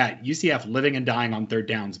thing to look at, UCF living and dying on third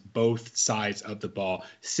downs, both sides of the ball.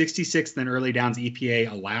 66th in early downs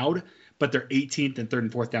EPA allowed, but they're 18th in third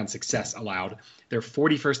and fourth down success allowed. They're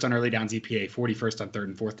 41st on early downs EPA, 41st on third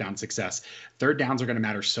and fourth down success. Third downs are going to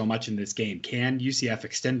matter so much in this game. Can UCF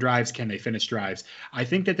extend drives? Can they finish drives? I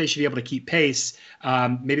think that they should be able to keep pace.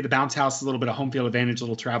 Maybe the bounce house, a little bit of home field advantage, a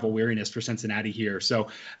little travel weariness for Cincinnati here. So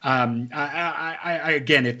I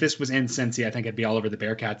again, if this was in Cincy, I think I'd be all over the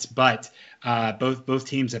Bearcats. But both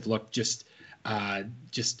teams have looked just a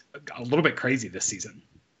little bit crazy this season.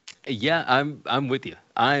 Yeah, I'm with you.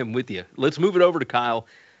 I am with you. Let's move it over to Kyle.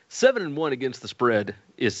 7-1 against the spread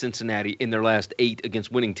is Cincinnati in their last 8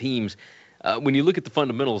 against winning teams. When you look at the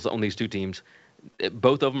fundamentals on these two teams,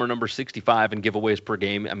 both of them are number 65 in giveaways per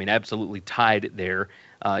game. I mean, absolutely tied there.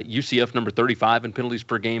 UCF number 35 in penalties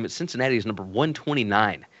per game. Cincinnati is number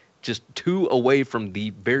 129, just 2 away from the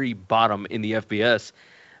very bottom in the FBS.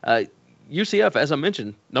 UCF, as I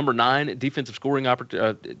mentioned, number 9 defensive scoring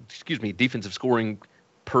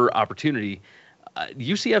per opportunity.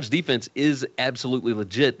 UCF's defense is absolutely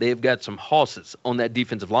legit. They've got some hosses on that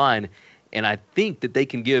defensive line, and I think that they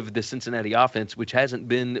can give the Cincinnati offense, which hasn't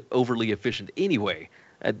been overly efficient anyway,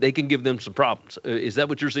 they can give them some problems. Is that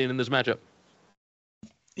what you're seeing in this matchup?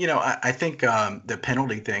 I think the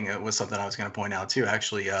penalty thing was something I was going to point out too.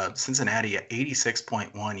 Actually, Cincinnati at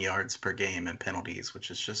 86.1 yards per game in penalties,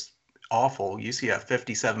 which is just awful. UCF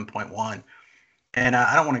 57.1. And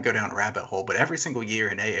I don't want to go down a rabbit hole, but every single year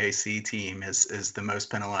an AAC team is the most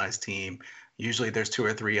penalized team. Usually there's 2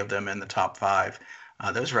 or 3 of them in the top 5.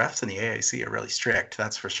 Those refs in the AAC are really strict,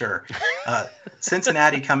 that's for sure.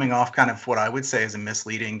 Cincinnati coming off kind of what I would say is a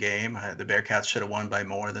misleading game. The Bearcats should have won by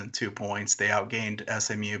more than 2 points. They outgained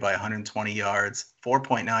SMU by 120 yards,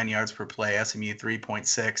 4.9 yards per play, SMU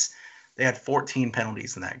 3.6. They had 14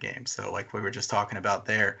 penalties in that game. So like we were just talking about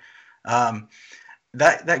there.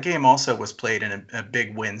 That game also was played in a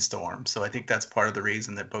big windstorm. So I think that's part of the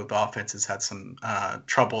reason that both offenses had some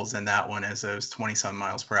troubles in that one, as those 20-some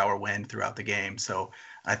miles per hour wind throughout the game. So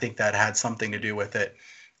I think that had something to do with it.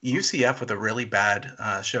 UCF with a really bad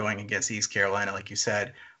showing against East Carolina, like you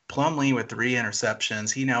said. Plumlee with 3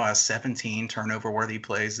 interceptions. He now has 17 turnover-worthy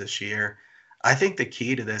plays this year. I think the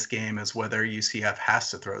key to this game is whether UCF has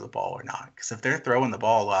to throw the ball or not. Because if they're throwing the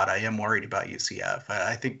ball a lot, I am worried about UCF.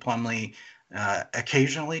 I think Plumlee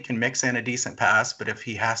occasionally can mix in a decent pass, but if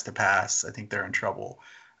he has to pass, I think they're in trouble.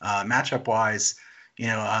 Matchup wise,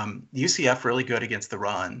 UCF really good against the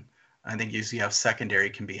run. I think UCF secondary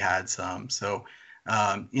can be had some. So,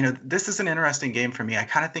 this is an interesting game for me. I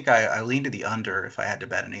kind of think I lean to the under if I had to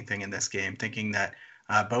bet anything in this game, thinking that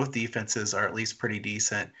both defenses are at least pretty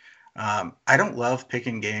decent. I don't love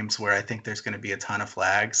picking games where I think there's going to be a ton of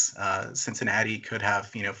flags. Cincinnati could have,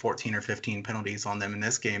 14 or 15 penalties on them in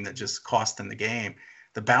this game that just cost them the game.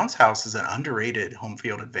 The bounce house is an underrated home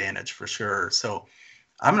field advantage for sure. So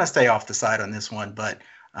I'm going to stay off the side on this one, but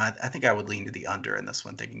I think I would lean to the under in this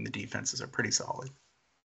one, thinking the defenses are pretty solid.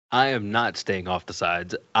 I am not staying off the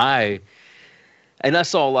sides. And I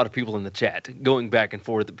saw a lot of people in the chat going back and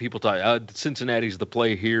forth. People talk, Cincinnati's the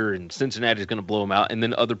play here, and Cincinnati's going to blow them out. And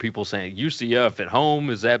then other people saying UCF at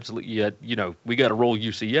home is absolutely, we got to roll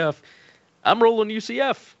UCF. I'm rolling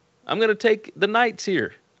UCF. I'm going to take the Knights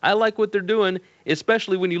here. I like what they're doing,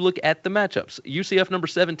 especially when you look at the matchups. UCF number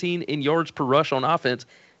 17 in yards per rush on offense.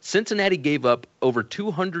 Cincinnati gave up over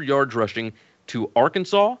 200 yards rushing to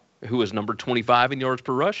Arkansas, who is number 25 in yards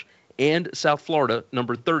per rush, and South Florida,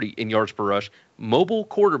 number 30 in yards per rush. Mobile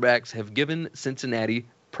quarterbacks have given Cincinnati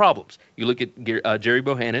problems. You look at Jerry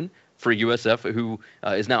Bohannon for USF, who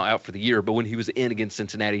is now out for the year, but when he was in against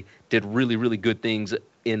Cincinnati, did really, really good things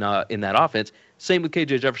in that offense. Same with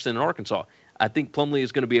KJ Jefferson in Arkansas. I think Plumlee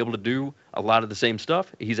is going to be able to do a lot of the same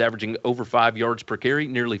stuff. He's averaging over 5 yards per carry,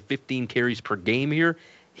 nearly 15 carries per game here.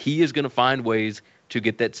 He is going to find ways to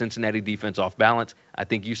get that Cincinnati defense off balance. I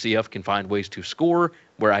think UCF can find ways to score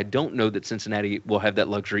where I don't know that Cincinnati will have that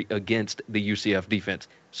luxury against the UCF defense.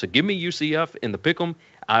 So give me UCF in the pick'em.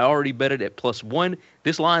 I already bet it at +1.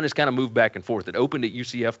 This line has kind of moved back and forth. It opened at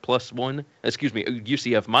UCF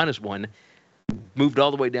UCF -1, moved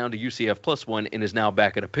all the way down to UCF +1, and is now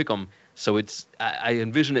back at a pick'em. So I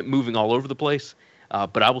envision it moving all over the place,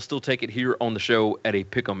 but I will still take it here on the show at a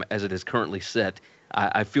pick'em as it is currently set.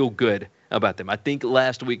 I feel good about them. I think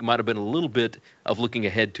last week might have been a little bit of looking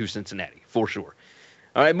ahead to Cincinnati, for sure.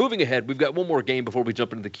 All right, moving ahead, we've got one more game before we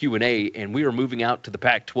jump into the Q&A, and we are moving out to the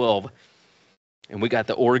Pac-12, and we got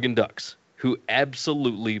the Oregon Ducks, who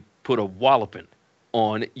absolutely put a walloping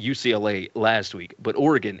on UCLA last week. But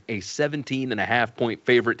Oregon, a 17.5-point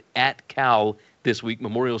favorite at Cal this week,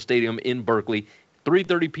 Memorial Stadium in Berkeley,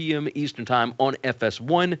 3:30 p.m. Eastern Time on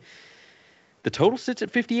FS1. The total sits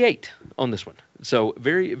at 58 on this one. So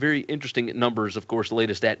very, very interesting numbers, of course, the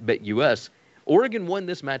latest at BetUS. Oregon won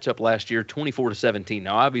this matchup last year 24-17.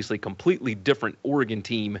 Now, obviously, completely different Oregon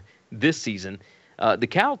team this season. The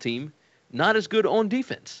Cal team, not as good on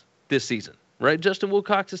defense this season, right? Justin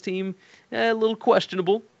Wilcox's team, a little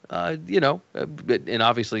questionable, and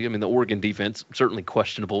obviously, I mean, the Oregon defense, certainly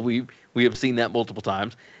questionable. We have seen that multiple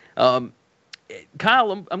times.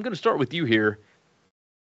 Kyle, I'm going to start with you here.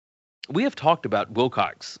 We have talked about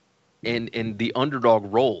Wilcox and the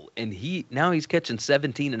underdog role, and he's catching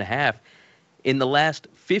 17.5 in the last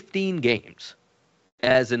 15 games.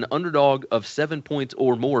 As an underdog of 7 points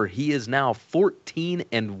or more, he is now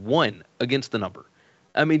 14-1 against the number.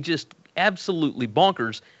 I mean, just absolutely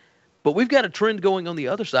bonkers. But we've got a trend going on the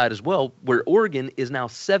other side as well, where Oregon is now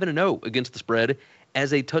 7-0 against the spread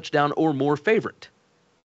as a touchdown or more favorite.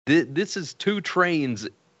 This is two trains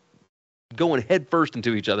going head first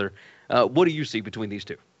into each other. What do you see between these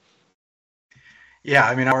two? Yeah,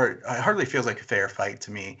 I mean, it hardly feels like a fair fight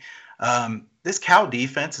to me. This Cal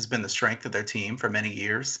defense has been the strength of their team for many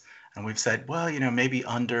years. And we've said, well, maybe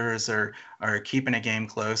unders are keeping a game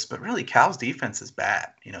close. But really, Cal's defense is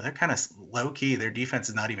bad. They're kind of low-key. Their defense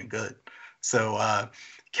is not even good. So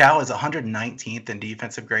Cal is 119th in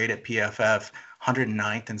defensive grade at PFF,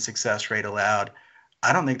 109th in success rate allowed.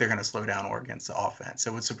 I don't think they're going to slow down Oregon's offense.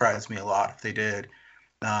 It would surprise me a lot if they did.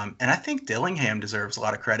 And I think Dillingham deserves a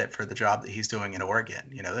lot of credit for the job that he's doing in Oregon.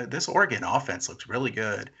 This Oregon offense looks really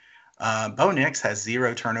good. Bo Nix has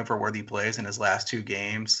 0 turnover-worthy plays in his last 2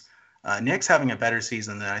 games. Nick's having a better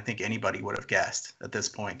season than I think anybody would have guessed at this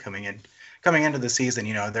point coming into the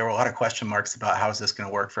season. There were a lot of question marks about how is this going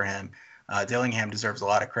to work for him. Dillingham deserves a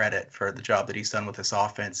lot of credit for the job that he's done with this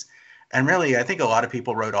offense. And really, I think a lot of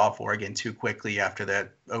people wrote off Oregon too quickly after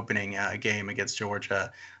that opening game against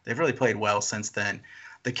Georgia. They've really played well since then.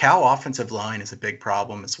 The Cal offensive line is a big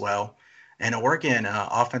problem as well. And Oregon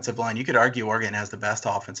offensive line, you could argue Oregon has the best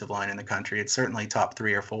offensive line in the country. It's certainly top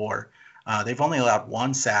 3 or 4. They've only allowed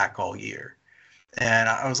 1 sack all year. And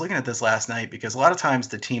I was looking at this last night because a lot of times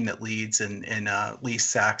the team that leads in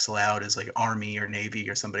least sacks allowed is like Army or Navy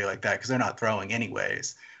or somebody like that because they're not throwing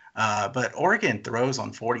anyways. But Oregon throws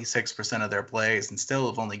on 46% of their plays and still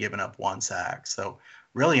have only given up 1 sack. So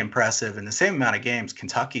really impressive. In the same amount of games,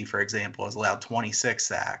 Kentucky, for example, has allowed 26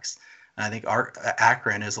 sacks. I think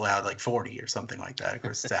Akron has allowed like 40 or something like that. Of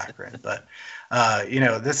course, it's Akron. But,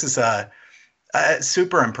 this is a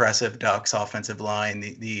super impressive Ducks offensive line.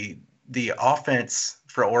 The offense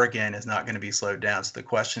for Oregon is not going to be slowed down. So the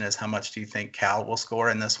question is, how much do you think Cal will score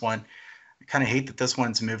in this one? I kind of hate that this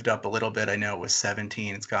one's moved up a little bit. I know it was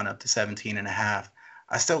 17. It's gone up to 17.5.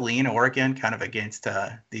 I still lean Oregon kind of against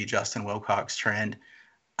the Justin Wilcox trend.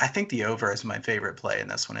 I think the over is my favorite play in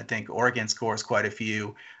this one. I think Oregon scores quite a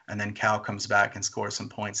few, and then Cal comes back and scores some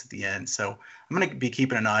points at the end. So I'm going to be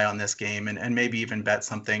keeping an eye on this game and maybe even bet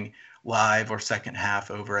something live or second half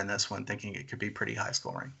over in this one, thinking it could be pretty high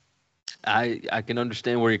scoring. I can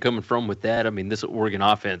understand where you're coming from with that. I mean, this Oregon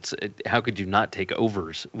offense, how could you not take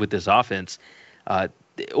overs with this offense?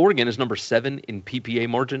 Oregon is number 7 in PPA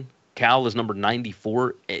margin. Cal is number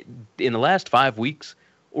 94. In the last 5 weeks,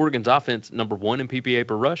 Oregon's offense, number 1 in PPA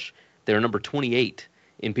per rush. They're number 28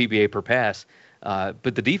 in PPA per pass.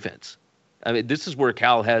 But the defense, I mean, this is where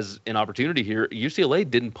Cal has an opportunity here. UCLA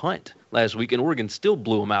didn't punt last week, and Oregon still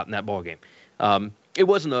blew them out in that ballgame. It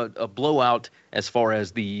wasn't a blowout as far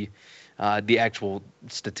as the actual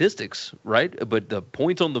statistics, right? But the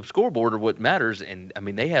points on the scoreboard are what matters. And, I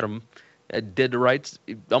mean, they had them dead to rights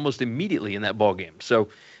almost immediately in that ballgame. So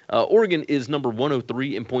Oregon is number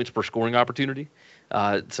 103 in points per scoring opportunity.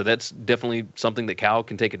 So that's definitely something that Cal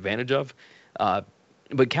can take advantage of.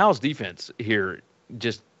 But Cal's defense here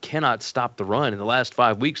just cannot stop the run. In the last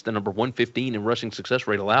 5 weeks, the number 115 in rushing success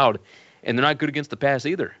rate allowed. and they're not good against the pass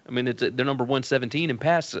either. I mean, they're number 117 in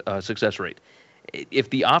pass success rate. If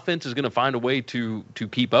the offense is going to find a way to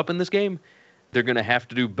keep up in this game, they're going to have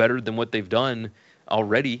to do better than what they've done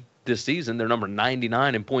already this season. They're number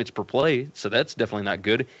 99 in points per play, so that's definitely not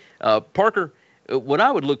good. Parker, what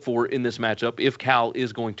I would look for in this matchup, if Cal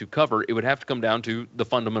is going to cover, it would have to come down to the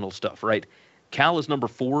fundamental stuff, right? Cal is number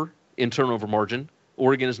 4 in turnover margin.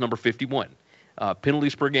 Oregon is number 51.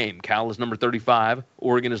 Penalties per game, Cal is number 35.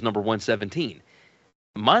 Oregon is number 117.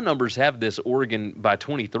 My numbers have this Oregon by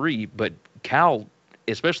 23, but Cal,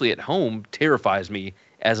 especially at home, terrifies me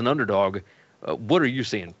as an underdog. What are you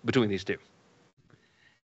seeing between these two?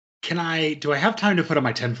 Do I have time to put on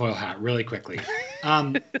my tinfoil hat really quickly?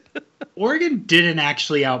 Oregon didn't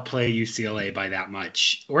actually outplay UCLA by that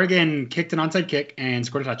much. Oregon kicked an onside kick and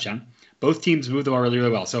scored a touchdown. Both teams moved the ball really,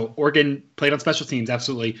 really well. So Oregon played on special teams,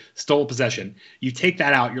 absolutely stole possession. You take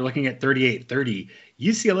that out, you're looking at 38-30.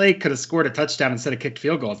 UCLA could have scored a touchdown instead of kicked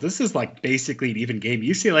field goals. This is like basically an even game.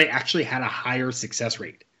 UCLA actually had a higher success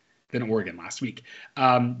rate than Oregon last week,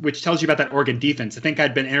 which tells you about that Oregon defense. I think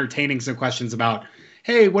I'd been entertaining some questions about,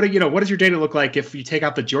 hey, what does your data look like if you take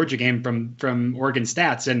out the Georgia game from Oregon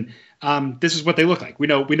stats? And this is what they look like. We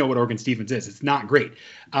know what Oregon's defense is. It's not great.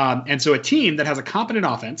 And so a team that has a competent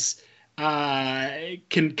offense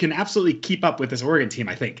can absolutely keep up with this Oregon team,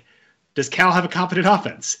 I think. Does Cal have a competent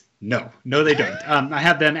offense? No, they don't. I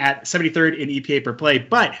have them at 73rd in EPA per play,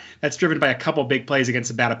 but that's driven by a couple big plays against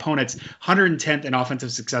some bad opponents. 110th in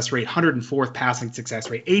offensive success rate, 104th passing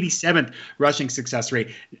success rate, 87th rushing success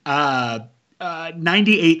rate,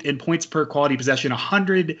 98th in points per quality possession,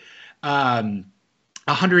 120th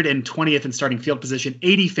in starting field position,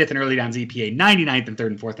 85th in early downs EPA, 99th in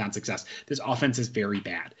third and fourth down success. This offense is very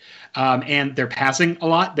bad. And they're passing a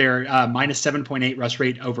lot. They're minus 7.8 rush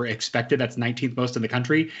rate over expected. That's 19th most in the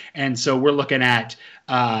country. And so we're looking at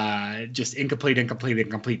just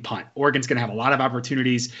incomplete punt. Oregon's going to have a lot of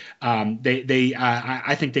opportunities.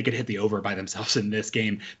 I think they could hit the over by themselves in this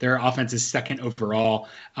game. Their offense is second overall,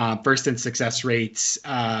 first in success rates,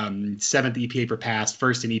 7th EPA per pass,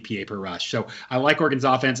 first in EPA per rush. So I like Oregon's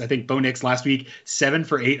offense. I think Bo Nix last week, 7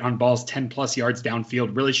 for 8 on balls, 10 plus yards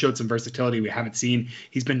downfield, really showed some versatility we haven't seen.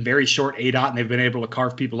 He's been very short ADOT, and they've been able to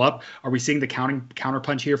carve people up. Are we seeing the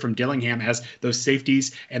counterpunch here from Dillingham as those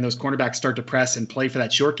safeties and those cornerbacks start to press and play for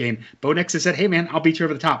that short game? Bo Nix has said, hey, man, I'll beat you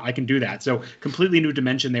over the top. I can do that. So completely new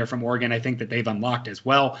dimension there from Oregon. I think that they've unlocked as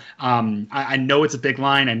well. I know it's a big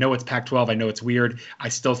line. I know it's Pac-12. I know it's weird. I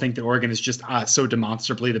still think that Oregon is just so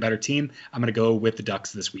demonstrably the better team. I'm going to go with the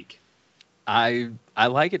Ducks this week. I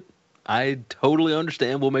like it. I totally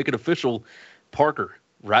understand. We'll make it official. Parker,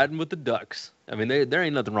 riding with the Ducks. I mean, there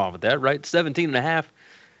ain't nothing wrong with that, right? 17.5.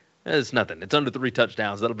 It's nothing. It's under 3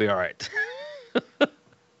 touchdowns. That'll be all right.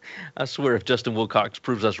 I swear, if Justin Wilcox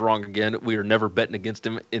proves us wrong again, we are never betting against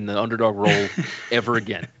him in the underdog role ever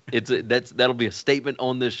again. That'll be a statement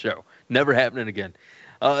on this show. Never happening again.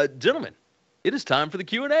 Gentlemen, it is time for the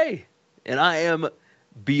Q&A, and I am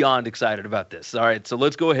beyond excited about this. All right, so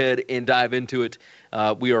let's go ahead and dive into it.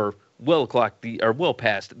 We are well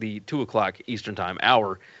past the 2 o'clock Eastern Time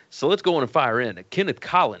hour, so let's go on and fire in. Kenneth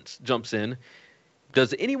Collins jumps in.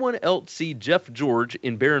 Does anyone else see Jeff George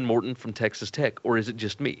in Baron Morton from Texas Tech, or is it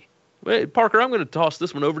just me? Well, Parker, I'm going to toss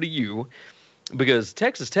this one over to you because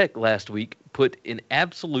Texas Tech last week put an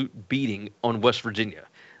absolute beating on West Virginia,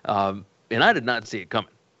 and I did not see it coming.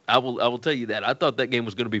 I will tell you that. I thought that game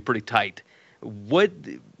was going to be pretty tight. What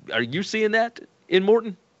are you seeing that in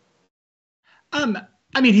Morton?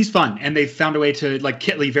 I mean, he's fun, and they found a way to, like,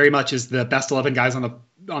 Kitley very much is the best 11 guys on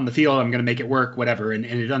the field. I'm going to make it work, whatever, and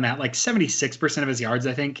they've done that. Like 76% of his yards,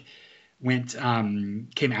 I think,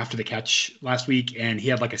 came after the catch last week, and he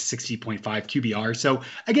had like a 60.5 QBR. So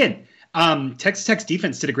again, Texas Tech's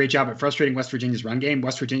defense did a great job at frustrating West Virginia's run game.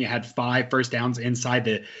 West Virginia had 5 first downs inside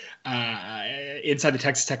the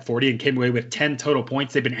Texas Tech 40 and came away with 10 total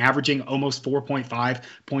points. They've been averaging almost 4.5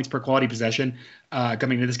 points per quality possession.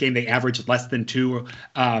 Coming into this game, they averaged less than 2.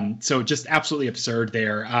 So just absolutely absurd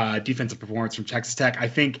there. Defensive performance from Texas Tech. I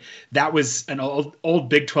think that was an old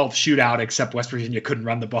Big 12 shootout, except West Virginia couldn't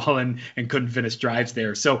run the ball and couldn't finish drives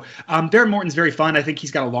there. So Baron Morton's very fun. I think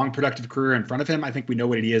he's got a long, productive career in front of him. I think we know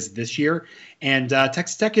what he is this year. And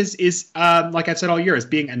Texas Tech is like I've said all year, is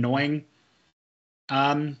being annoying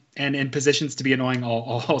and in positions to be annoying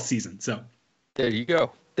all season. So there you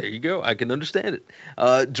go. I can understand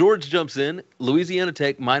it. George jumps in. Louisiana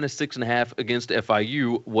Tech minus 6.5 against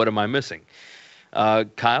FIU. What am I missing?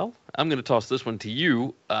 Kyle, I'm going to toss this one to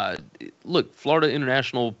you. Look, Florida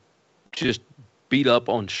International just beat up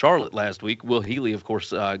on Charlotte last week. Will Healy, of course,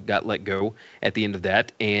 got let go at the end of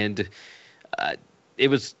that. And it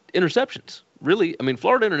was interceptions. Really, I mean,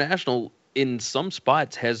 Florida International in some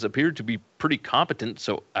spots has appeared to be pretty competent.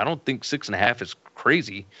 So I don't think 6.5 is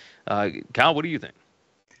crazy. Kyle, what do you think?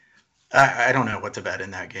 I don't know what to bet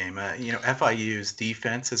in that game. FIU's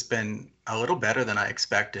defense has been a little better than I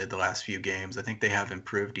expected the last few games. I think they have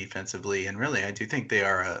improved defensively, and really, I do think they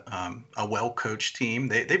are a well-coached team.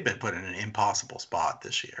 They've been put in an impossible spot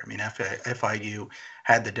this year. I mean, FIU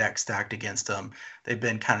had the deck stacked against them. They've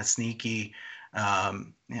been kind of sneaky,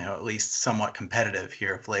 at least somewhat competitive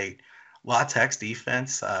here of late. La Tech's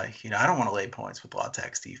defense, I don't want to lay points with La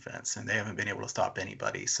Tech's defense, and they haven't been able to stop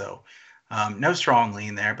anybody. So. No strong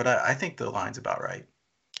lean there, but I think the line's about right.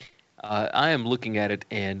 I am looking at it,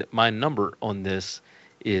 and my number on this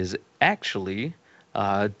is actually,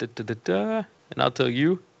 and I'll tell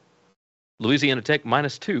you, Louisiana Tech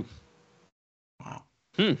 -2. Wow.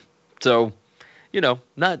 So,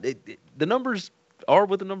 the numbers are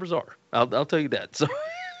what the numbers are. I'll tell you that. So,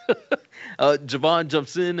 Javon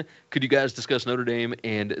jumps in. Could you guys discuss Notre Dame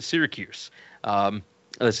and Syracuse?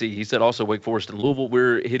 Let's see. He said also Wake Forest and Louisville.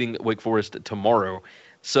 We're hitting Wake Forest tomorrow.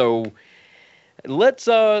 So let's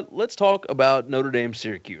talk about Notre Dame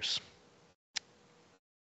Syracuse.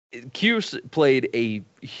 Cuse played a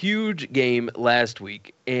huge game last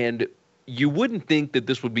week, and you wouldn't think that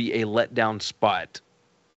this would be a letdown spot.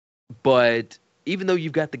 But even though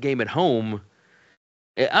you've got the game at home,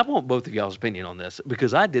 I want both of y'all's opinion on this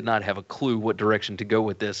because I did not have a clue what direction to go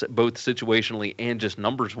with this, both situationally and just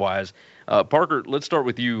numbers-wise. Parker, let's start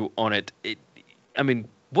with you on it.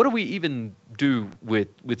 What do we even do with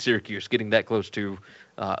Syracuse getting that close to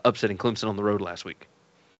upsetting Clemson on the road last week?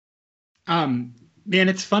 Man,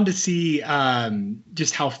 it's fun to see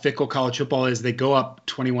just how fickle college football is. They go up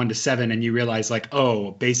 21-7, and you realize,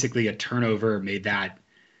 basically a turnover made that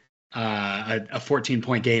a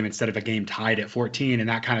 14-point game instead of a game tied at 14, and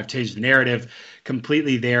that kind of changed the narrative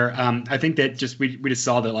completely there. I think that we just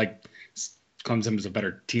saw that Clemson was a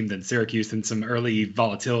better team than Syracuse, and some early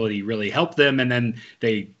volatility really helped them. And then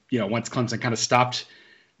they, once Clemson kind of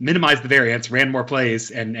minimized the variance, ran more plays,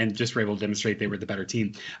 and just were able to demonstrate they were the better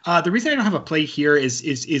team. The reason I don't have a play here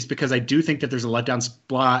is because I do think that there's a letdown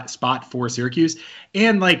spot for Syracuse,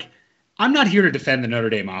 and I'm not here to defend the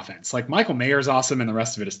Notre Dame offense. Michael Mayer is awesome, and the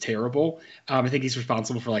rest of it is terrible. I think he's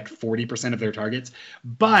responsible for 40% of their targets.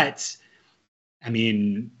 But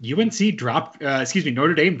Notre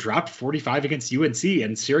Dame dropped 45 against UNC,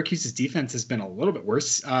 and Syracuse's defense has been a little bit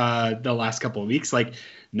worse the last couple of weeks.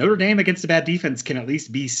 Notre Dame against a bad defense can at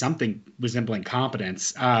least be something resembling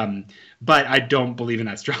competence. But I don't believe in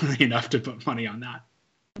that strongly enough to put money on that.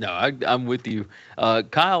 No, I'm with you.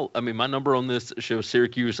 Kyle, my number on this shows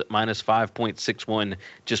Syracuse at -5.61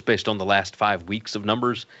 just based on the last 5 weeks of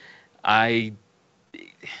numbers. I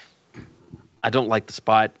don't like the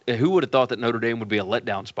spot. Who would have thought that Notre Dame would be a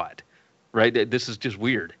letdown spot, right? This is just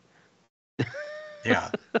weird. Yeah,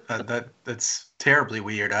 that's terribly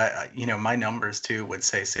weird. My numbers too would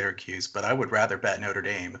say Syracuse, but I would rather bet Notre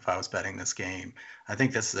Dame if I was betting this game. I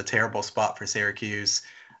think this is a terrible spot for Syracuse.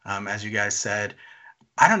 As you guys said,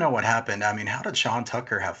 I don't know what happened. How did Sean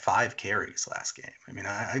Tucker have 5 carries last game?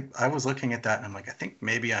 I was looking at that and I'm like, I think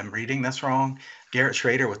maybe I'm reading this wrong. Garrett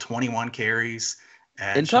Schrader with 21 carries.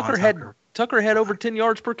 And Tucker had over 10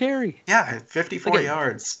 yards per carry. Yeah, 54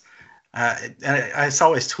 yards. And I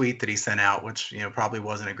saw his tweet that he sent out, which probably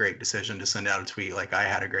wasn't a great decision to send out a tweet like I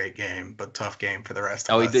had a great game, but tough game for the rest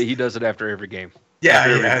of us. He does it after every game.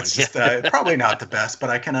 Yeah, it's just probably not the best, but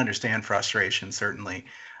I can understand frustration certainly.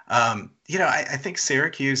 I think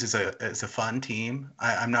Syracuse is a fun team.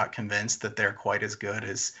 I'm not convinced that they're quite as good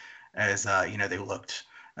as they looked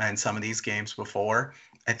in some of these games before.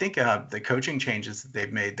 I think the coaching changes that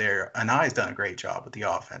they've made there, Anai's done a great job with the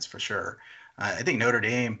offense for sure. I think Notre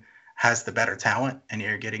Dame has the better talent, and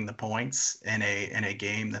you're getting the points in a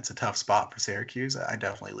game that's a tough spot for Syracuse. I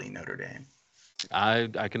definitely lean Notre Dame.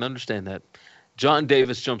 I can understand that. John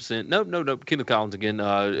Davis jumps in. No. Kenneth Collins again.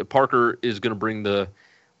 Parker is going to bring the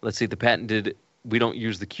patented, we don't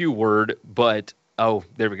use the Q word, but,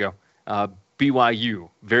 there we go. BYU,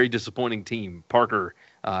 very disappointing team. Parker,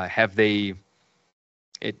 are they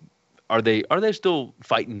still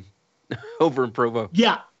fighting over in Provo?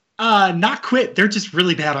 Yeah. Not quit. They're just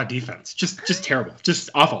really bad on defense. Just terrible. Just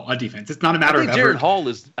awful on defense. It's not a matter of effort.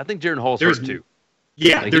 I think Jaron Hall's hurt too.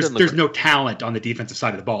 Yeah, there's no talent on the defensive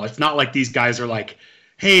side of the ball. It's not like these guys are like,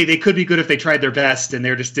 hey, they could be good if they tried their best and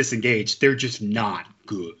they're just disengaged. They're just not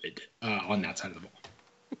good on that side of the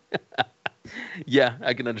ball. Yeah,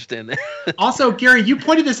 I can understand that. Also, Gary, you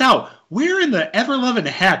pointed this out. Where in the ever-loving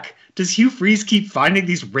heck does Hugh Freeze keep finding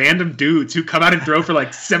these random dudes who come out and throw for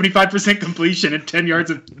like 75% completion and 10 yards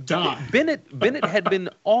of dot? Bennett had been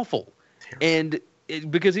awful, and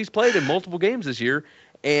because he's played in multiple games this year,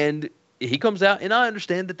 and he comes out, and I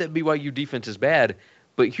understand that BYU defense is bad,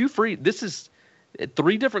 but Hugh Freeze, this is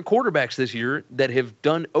 3 different quarterbacks this year that have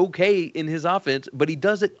done okay in his offense, but he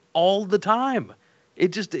does it all the time. He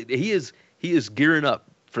is gearing up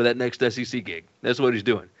for that next SEC gig. That's what he's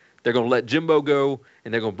doing. They're going to let Jimbo go,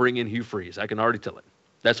 and they're going to bring in Hugh Freeze. I can already tell it.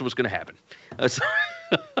 That's what's going to happen.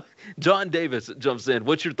 John Davis jumps in.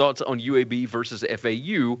 What's your thoughts on UAB versus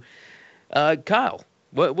FAU? Kyle,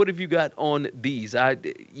 what have you got on these?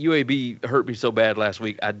 UAB hurt me so bad last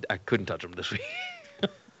week, I couldn't touch them this week.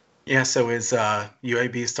 Yeah, so is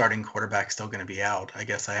UAB starting quarterback still going to be out? I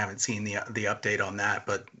guess I haven't seen the update on that,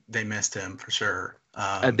 but they missed him for sure.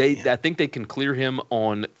 I think they can clear him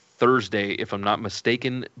on Thursday, if I'm not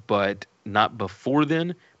mistaken, but not before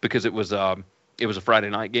then because it was a Friday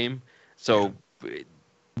night game. So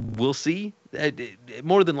we'll see.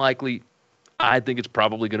 More than likely, I think it's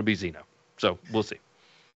probably going to be Zeno. So we'll see.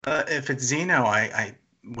 If it's Zeno, I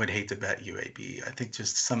would hate to bet UAB. I think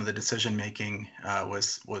just some of the decision making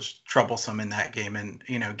was troublesome in that game, and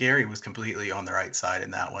Gary was completely on the right side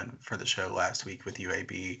in that one for the show last week with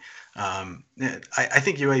UAB. I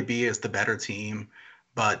think UAB is the better team,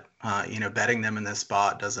 but betting them in this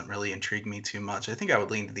spot doesn't really intrigue me too much. I think I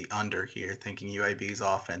would lean to the under here, thinking UAB's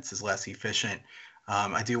offense is less efficient.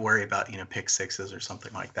 I do worry about pick sixes or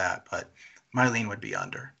something like that, but my lean would be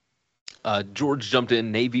under. George jumped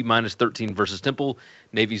in. Navy minus 13 versus Temple.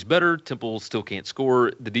 Navy's better. Temple still can't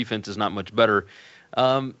score. The defense is not much better.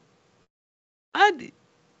 So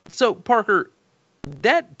Parker,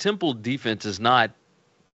 that Temple defense is not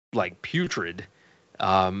like putrid.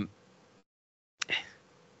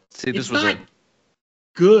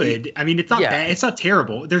 Good. I mean, it's not bad. It's not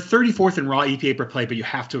terrible. They're 34th in raw EPA per play, but you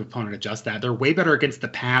have to opponent adjust that. They're way better against the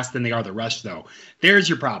pass than they are the rush, though. There's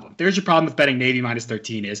your problem. There's your problem with betting Navy minus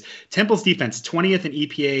 13 is Temple's defense 20th in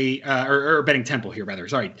EPA, or betting Temple here, rather.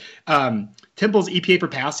 Sorry. Temple's EPA per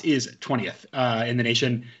pass is 20th in the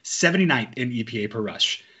nation, 79th in EPA per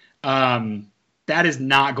rush. That is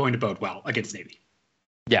not going to bode well against Navy.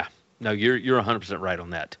 Yeah. No, you're 100% right on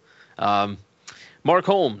that. Mark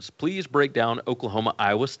Holmes, please break down Oklahoma,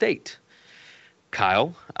 Iowa State.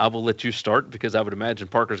 Kyle, I will let you start because I would imagine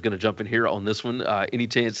Parker's going to jump in here on this one. Any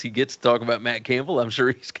chance he gets to talk about Matt Campbell, I'm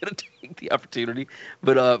sure he's going to take the opportunity.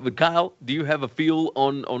 But Kyle, do you have a feel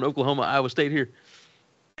on Oklahoma, Iowa State here?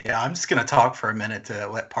 Yeah, I'm just going to talk for a minute to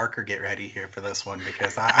let Parker get ready here for this one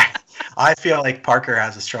because I feel like Parker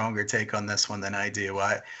has a stronger take on this one than I do.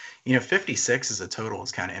 56 as a total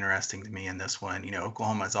is kind of interesting to me in this one.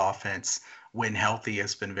 Oklahoma's offense, when healthy,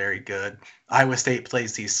 has been very good. Iowa State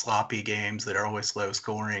plays these sloppy games that are always low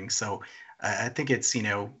scoring. So I think it's,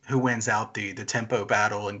 who wins out the tempo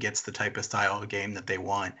battle and gets the type of style of game that they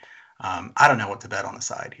want. I don't know what to bet on the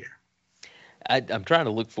side here. I'm trying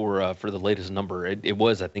to look for the latest number. It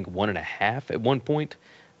was, I think, 1.5 at one point.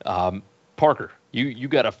 Parker, you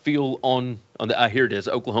got a feel on the here it is,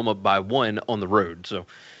 Oklahoma by 1 on the road. So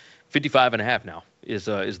 55.5 now is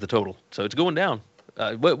the total. So it's going down.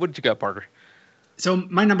 What did you got, Parker? So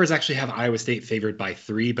my numbers actually have Iowa State favored by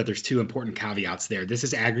 3, but there's 2 important caveats there. This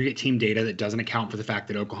is aggregate team data that doesn't account for the fact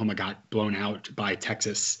that Oklahoma got blown out by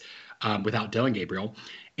Texas without Dillon Gabriel.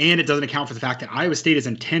 And it doesn't account for the fact that Iowa State is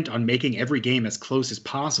intent on making every game as close as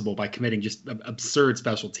possible by committing just absurd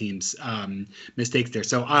special teams mistakes there.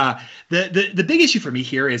 So the big issue for me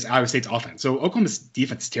here is Iowa State's offense. So Oklahoma's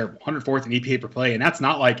defense is terrible, 104th in EPA per play. And that's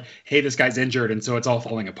not like, hey, this guy's injured and so it's all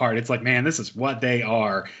falling apart. It's like, man, this is what they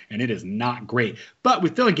are, and it is not great. But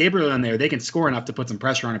with Dillon Gabriel in there, they can score enough to put some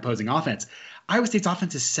pressure on opposing offense. Iowa State's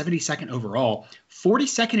offense is 72nd overall,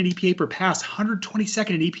 42nd in EPA per pass,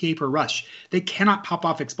 122nd in EPA per rush. They cannot pop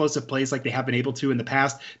off explosive plays like they have been able to in the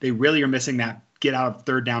past. They really are missing that get out of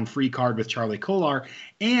third down free card with Charlie Kolar.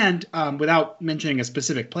 And without mentioning a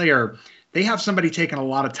specific player, they have somebody taking a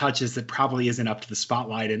lot of touches that probably isn't up to the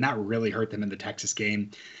spotlight, and that really hurt them in the Texas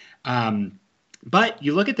game. But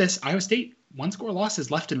you look at this, Iowa State, 1-score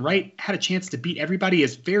losses left and right, had a chance to beat everybody,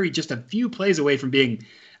 is just a few plays away from being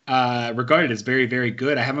regarded as very, very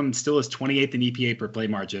good. I have them still as 28th in EPA per play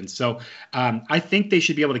margin. So I think they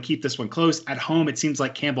should be able to keep this one close. At home, it seems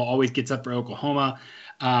like Campbell always gets up for Oklahoma.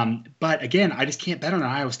 But again, I just can't bet on an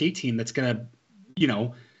Iowa State team that's going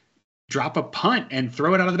to, drop a punt and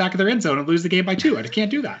throw it out of the back of their end zone and lose the game by 2. I just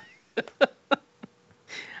can't do that.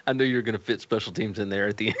 I knew you were going to fit special teams in there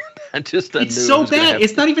at the end. It's so bad.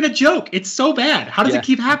 It's not even a joke. It's so bad. How does it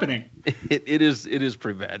keep happening? It is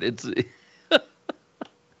pretty bad.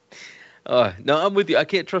 No, I'm with you. I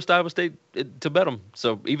can't trust Iowa State to bet them.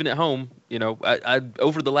 So even at home, I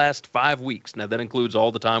over the last 5 weeks, now that includes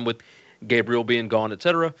all the time with Gabriel being gone,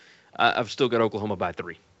 etc. I've still got Oklahoma by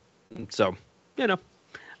 3. So,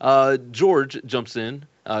 George jumps in,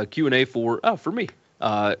 Q&A for me.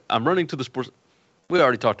 I'm running to the sports. We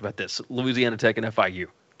already talked about this. Louisiana Tech and FIU.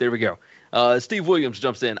 There we go. Steve Williams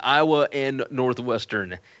jumps in. Iowa and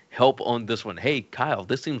Northwestern. Help on this one. Hey, Kyle,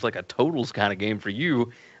 this seems like a totals kind of game for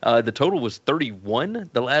you. The total was 31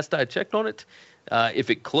 the last I checked on it. If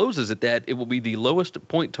it closes at that, it will be the lowest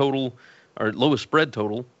point total or lowest spread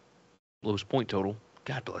total. Lowest point total.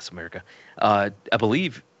 God bless America. I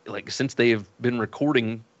believe since they have been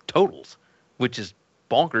recording totals, which is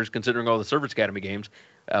bonkers considering all the Service Academy games.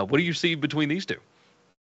 What do you see between these two?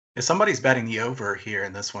 If somebody's betting the over here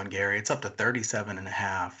in this one, Gary, it's up to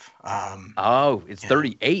 37.5. It's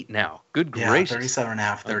 38 now. Good gracious.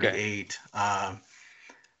 37.5, 38. Okay.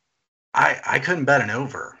 I couldn't bet an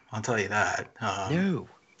over. I'll tell you that. No.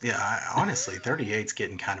 Yeah, honestly, 38's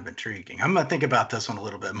getting kind of intriguing. I'm going to think about this one a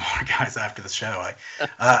little bit more, guys, after the show.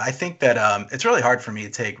 I think that it's really hard for me to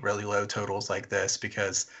take really low totals like this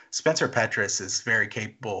because Spencer Petras is very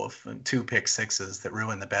capable of 2 pick sixes that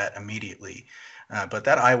ruin the bet immediately. But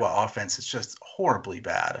that Iowa offense is just horribly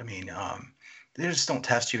bad. I mean, they just don't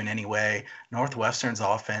test you in any way. Northwestern's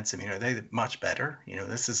offense, I mean, are they much better?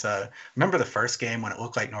 This is remember the first game when it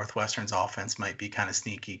looked like Northwestern's offense might be kind of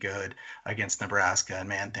sneaky good against Nebraska, and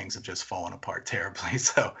man, things have just fallen apart terribly.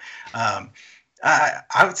 So I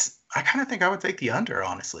kind of think I would take the under,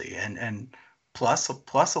 honestly, and plus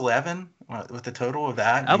 11 with the total of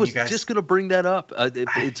that. I was just going to bring that up.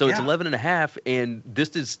 It's 11.5, and this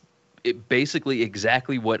is basically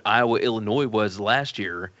exactly what Iowa-Illinois was last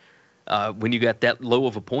year. When you got that low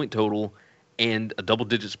of a point total and a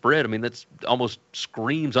double-digit spread, I mean, that's almost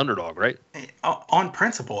screams underdog, right? On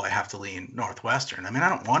principle, I have to lean Northwestern. I mean, I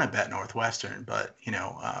don't want to bet Northwestern, but,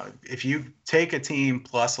 if you take a team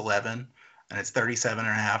plus 11 and it's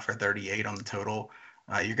 37.5 or 38 on the total,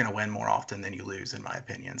 you're going to win more often than you lose, in my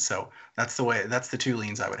opinion. So that's the 2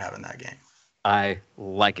 leans I would have in that game. I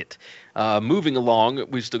like it. Moving along,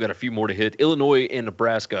 we've still got a few more to hit. Illinois and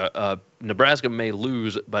Nebraska. Nebraska may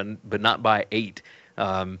lose, but not by 8.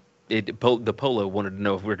 The Polo wanted to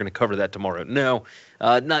know if we were going to cover that tomorrow. No,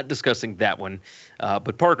 not discussing that one.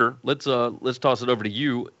 But Parker, let's toss it over to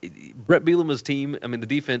you. Brett Bielema's team. I mean, the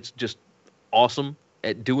defense just awesome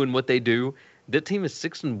at doing what they do. That team is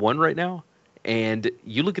 6-1 right now, and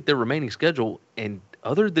you look at their remaining schedule, and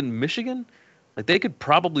other than Michigan, they could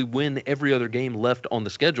probably win every other game left on the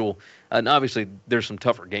schedule. And obviously, there's some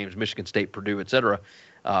tougher games, Michigan State, Purdue, etc.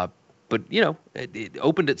 But, it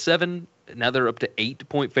opened at 7. Now they're up to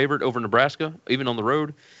 8-point favorite over Nebraska, even on the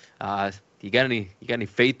road. You got any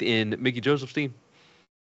faith in Mickey Joseph's team?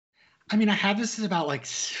 I mean, I have this at about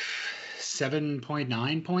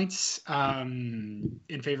 7.9 points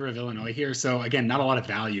in favor of Illinois here. So again, not a lot of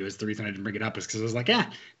value is the reason I didn't bring it up, is because I was like,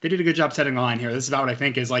 they did a good job setting the line here. This is about what I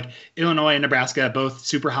think is Illinois and Nebraska, both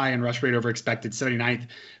super high in rush rate over expected, 79th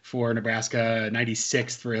for Nebraska,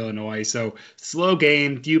 96th for Illinois. So slow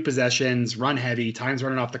game, few possessions, run heavy, time's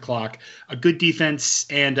running off the clock, a good defense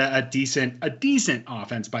and a decent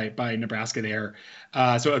offense by Nebraska there.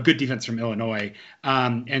 So a good defense from Illinois.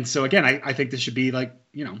 And so again, I think this should be 7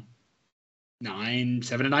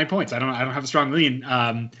 to 9 points. I don't have a strong lean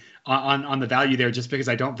on the value there, just because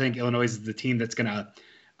I don't think Illinois is the team that's going to,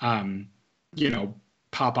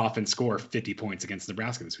 pop off and score 50 points against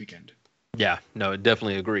Nebraska this weekend. Yeah, no,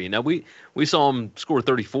 definitely agree. Now we saw them score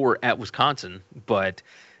 34 at Wisconsin, but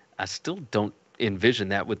I still don't envision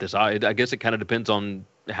that with this. I guess it kind of depends on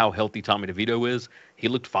how healthy Tommy DeVito is. He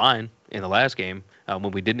looked fine in the last game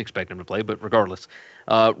when we didn't expect him to play, but regardless.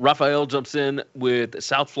 Raphael jumps in with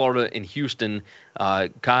South Florida and Houston.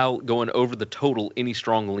 Kyle going over the total, any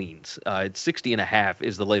strong leans. It's 60.5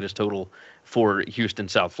 is the latest total for Houston,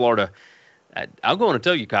 South Florida. I'll go on and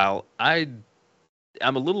tell you, Kyle, I'm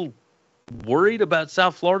a little worried about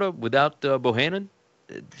South Florida without Bohannon.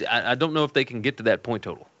 I don't know if they can get to that point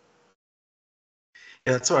total.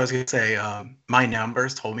 Yeah, that's what I was going to say. My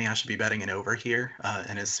numbers told me I should be betting an over here.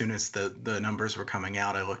 And as soon as the numbers were coming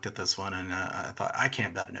out, I looked at this one and I thought, I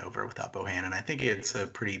can't bet an over without Bohannon. I think it's a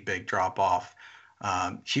pretty big drop off.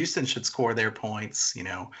 Houston should score their points.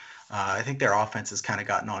 I think their offense has kind of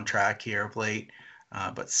gotten on track here of late.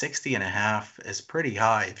 But 60.5 is pretty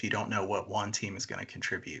high if you don't know what one team is going to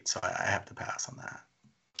contribute. So I have to pass on that.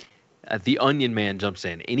 The Onion Man jumps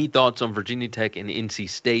in. Any thoughts on Virginia Tech and NC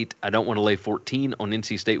State? I don't want to lay 14 on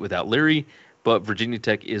NC State without Leary, but Virginia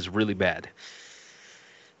Tech is really bad.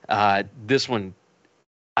 This one,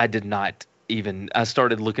 I did not even I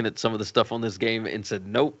started looking at some of the stuff on this game and said,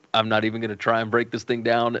 nope, I'm not even going to try and break this thing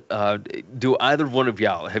down. Do either one of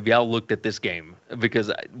y'all, have y'all looked at this game?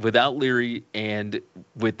 Because without Leary and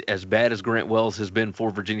with as bad as Grant Wells has been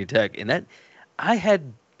for Virginia Tech, and that I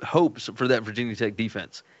had hopes for that Virginia Tech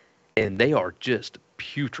defense, and they are just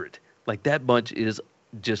putrid. Like, that bunch is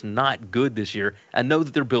just not good this year. I know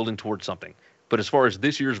that they're building towards something, but as far as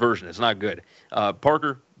this year's version, it's not good.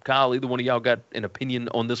 Parker, Kyle, either one of y'all got an opinion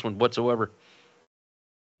on this one whatsoever?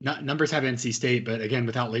 Numbers have NC State, but again,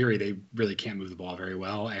 without Leary, they really can't move the ball very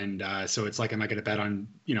well. And so it's like, am I going to bet on,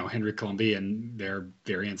 Henry Colombi and their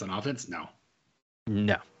variants on offense? No,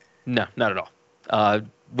 not at all.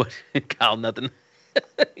 What, Kyle, nothing.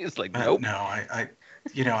 He's like, nope. No, I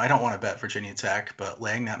don't want to bet Virginia Tech, but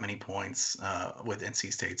laying that many points with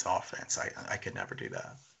NC State's offense, I could never do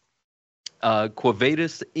that.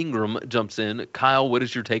 Quavitus Ingram jumps in. Kyle, what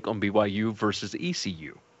is your take on BYU versus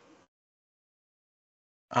ECU?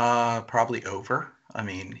 Probably over. I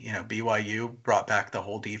mean, BYU brought back the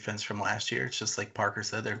whole defense from last year. It's just like Parker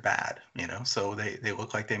said, they're bad, so they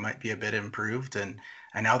look like they might be a bit improved, and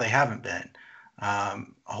now they haven't been.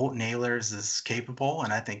 Holton Ahlers is capable,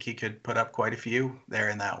 and I think he could put up quite a few there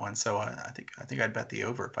in that one. So I think I'd bet the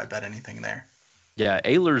over if I bet anything there. Yeah,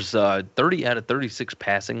 Ahlers 30 out of 36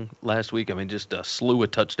 passing last week. I mean, just a slew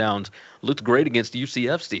of touchdowns. Looked great against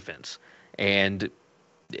UCF's defense. And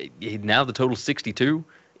now the total 62.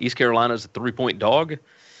 East Carolina's a 3-point dog.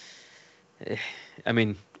 I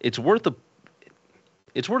mean, it's worth a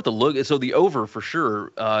look. So the over for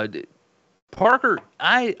sure. Parker,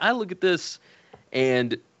 I look at this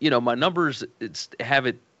and, my numbers have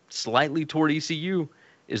it slightly toward ECU.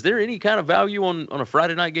 Is there any kind of value on a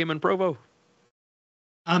Friday night game in Provo?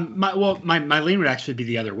 My lean would actually be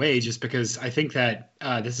the other way, just because I think that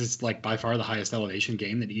this is like by far the highest elevation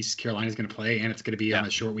game that East Carolina is going to play, and it's going to be on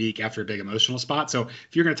a short week after a big emotional spot. So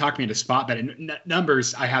if you're going to talk me into spot bet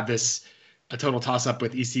numbers, I have a total toss up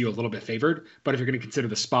with ECU a little bit favored. But if you're going to consider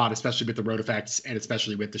the spot, especially with the road effects and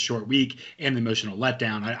especially with the short week and the emotional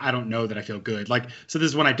letdown, I don't know that I feel good. So this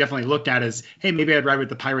is one I definitely looked at as, hey, maybe I'd ride with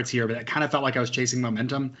the Pirates here, but it kind of felt like I was chasing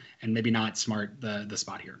momentum and maybe not smart the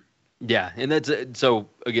spot here. Yeah, and that's so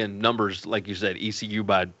again, numbers like you said, ECU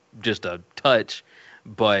by just a touch,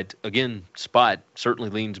 but again, spot certainly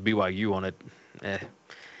leans BYU on it.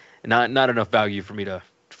 Not enough value for me to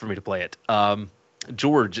play it.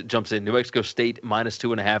 George jumps in. New Mexico State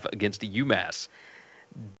 -2.5 against UMass.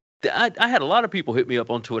 I had a lot of people hit me up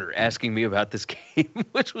on Twitter asking me about this game,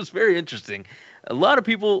 which was very interesting. A lot of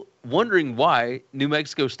people wondering why New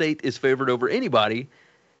Mexico State is favored over anybody.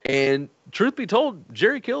 And truth be told,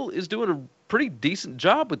 Jerry Kill is doing a pretty decent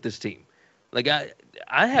job with this team. Like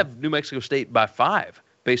I have New Mexico State by 5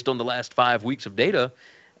 based on the last 5 weeks of data.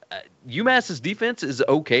 UMass's defense is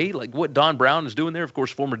okay. Like what Don Brown is doing there, of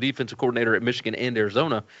course, former defensive coordinator at Michigan and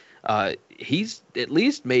Arizona. He's at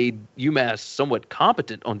least made UMass somewhat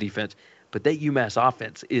competent on defense, but that UMass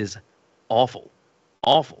offense is awful.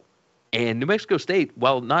 And New Mexico State,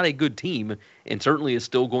 while not a good team and certainly is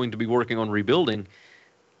still going to be working on rebuilding,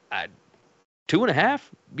 2.5.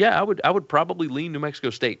 Yeah, I would probably lean New Mexico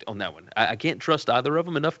State on that one. I can't trust either of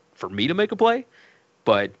them enough for me to make a play,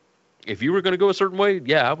 but if you were going to go a certain way,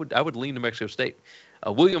 yeah, I would lean New Mexico State.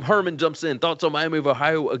 William Herman jumps in. Thoughts on Miami of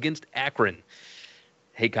Ohio against Akron?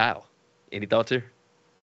 Hey, Kyle, any thoughts here?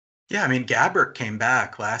 Yeah, I mean, Gabbert came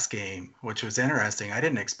back last game, which was interesting. I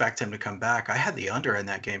didn't expect him to come back. I had the under in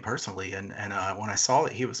that game personally, and when I saw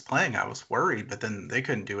that he was playing, I was worried, but then they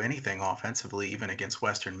couldn't do anything offensively, even against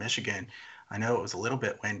Western Michigan. I know it was a little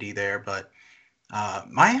bit windy there, but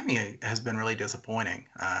Miami has been really disappointing.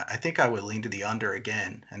 I think I would lean to the under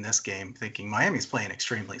again in this game, thinking Miami's playing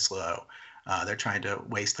extremely slow. They're trying to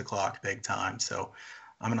waste the clock big time, so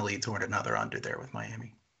I'm going to lead toward another under there with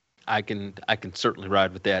Miami. I can certainly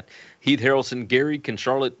ride with that. Heath Harrelson, Gary, can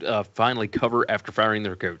Charlotte finally cover after firing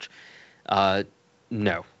their coach?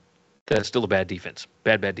 No. That's still a bad defense.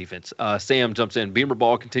 Bad defense. Sam jumps in. Beamer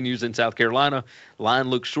ball continues in South Carolina. Line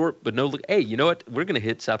looks short, but no look. Hey, you know what? We're going to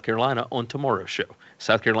hit South Carolina on tomorrow's show.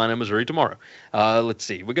 South Carolina, Missouri tomorrow. Let's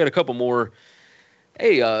see. We got a couple more.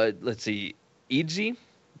 Hey, let's see. Easy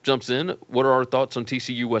jumps in. What are our thoughts on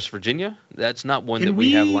TCU West Virginia? That's not one that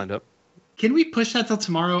we have lined up. Can we push that till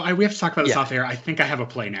tomorrow? We have to talk about this off air. I think I have a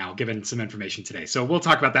play now, given some information today. So we'll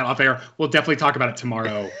talk about that off air. We'll definitely talk about it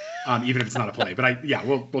tomorrow, even if it's not a play. But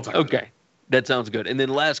we'll talk about it. Okay. That sounds good. And then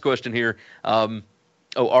last question here.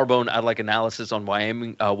 Arbone, I'd like analysis on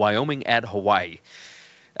Wyoming at Hawaii.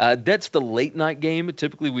 That's the late night game.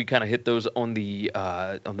 Typically, we kind of hit those on the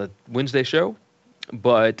Wednesday show.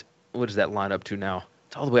 But what does that line up to now?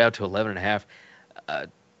 It's all the way out to 11.5.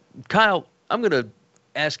 Kyle, I'm going to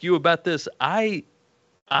ask you about this. I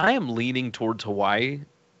am leaning towards Hawaii.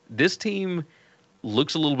 This team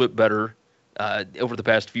looks a little bit better over the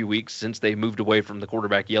past few weeks since they moved away from the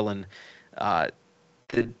quarterback yelling.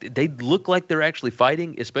 They look like they're actually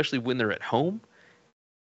fighting, especially when they're at home.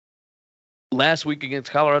 Last week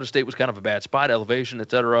against Colorado State was kind of a bad spot, elevation,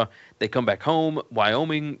 etc. They come back home.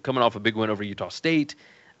 Wyoming coming off a big win over Utah State.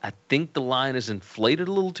 I think the line is inflated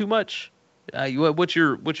a little too much. What's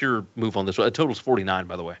your move on this one? It totals 49,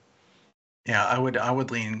 by the way. Yeah, I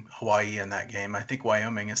would lean Hawaii in that game. I think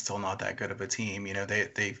Wyoming is still not that good of a team.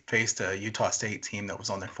 They faced a Utah State team that was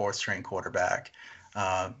on their fourth string quarterback.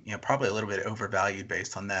 Probably a little bit overvalued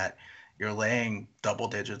based on that. You're laying double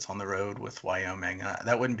digits on the road with Wyoming.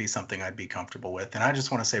 That wouldn't be something I'd be comfortable with. And I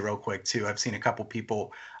just want to say real quick too, I've seen a couple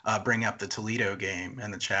people bring up the Toledo game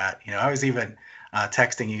in the chat. I was even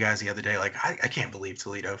texting you guys the other day, like, I can't believe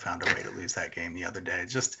Toledo found a way to lose that game the other day.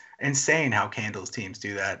 It's just insane how Candle's teams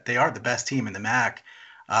do that. They are the best team in the MAC.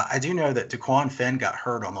 I do know that Daquan Finn got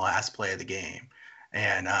hurt on the last play of the game.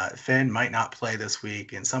 And Finn might not play this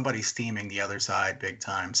week, and somebody's steaming the other side big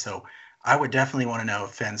time. So I would definitely want to know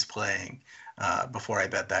if Finn's playing before I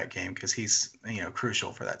bet that game, because he's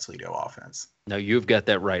crucial for that Toledo offense. No, you've got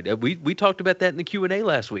that right. We talked about that in the Q&A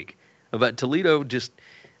last week about Toledo. Just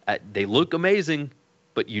they look amazing,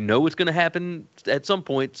 but it's going to happen at some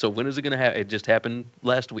point. So when is it going to happen? It just happened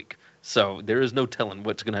last week. So there is no telling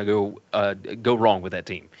what's going to go wrong with that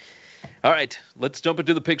team. All right, let's jump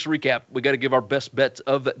into the picks recap. We got to give our best bets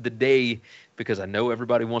of the day because I know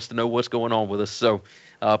everybody wants to know what's going on with us. So,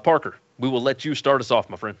 Parker, we will let you start us off,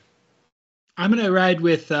 my friend. I'm going to ride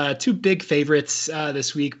with two big favorites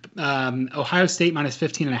this week. Ohio State minus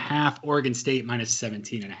 15.5, Oregon State minus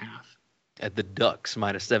 17.5. At the Ducks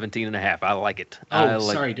minus 17.5. I like it.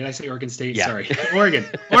 Sorry. Did I say Oregon State? Yeah. Sorry.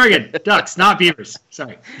 Oregon, Ducks, not Beavers.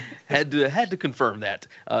 Sorry. Had to confirm that.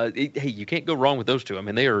 Hey, you can't go wrong with those two. I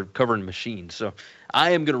mean, they are covering machines. So I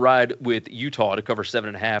am going to ride with Utah to cover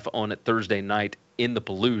 7.5 on Thursday night in the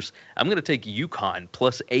Palouse. I'm going to take UConn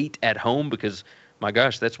plus 8 at home because, my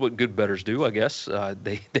gosh, that's what good bettors do, I guess.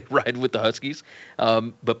 They ride with the Huskies,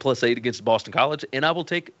 but plus 8 against Boston College. And I will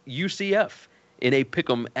take UCF in a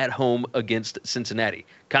pick'em at home against Cincinnati.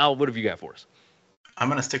 Kyle, what have you got for us? I'm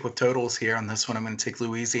going to stick with totals here on this one. I'm going to take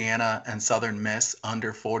Louisiana and Southern Miss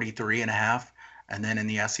under 43.5. And then in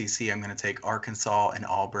the SEC, I'm going to take Arkansas and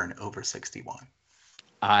Auburn over 61.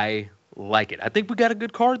 I like it. I think we got a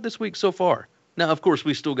good card this week so far. Now, of course,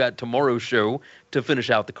 we still got tomorrow's show to finish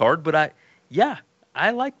out the card, but I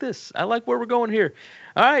like this. I like where we're going here.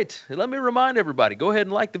 All right, let me remind everybody, go ahead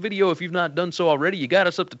and like the video if you've not done so already. You got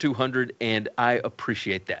us up to 200, and I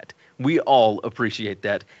appreciate that. We all appreciate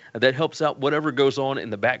that. That helps out whatever goes on in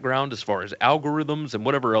the background as far as algorithms and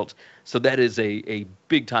whatever else. So that is a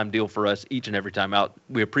big-time deal for us each and every time out.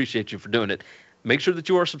 We appreciate you for doing it. Make sure that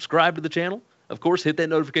you are subscribed to the channel. Of course, hit that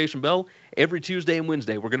notification bell. Every Tuesday and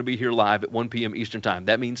Wednesday, we're going to be here live at 1 p.m. Eastern Time.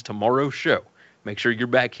 That means tomorrow's show. Make sure you're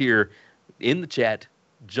back here in the chat,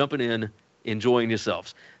 jumping in, enjoying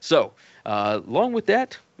yourselves. So, along with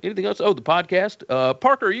that, anything else? Oh, the podcast.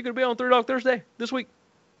 Parker, are you going to be on Three Dog Thursday this week?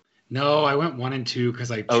 No, I went 1 and 2 because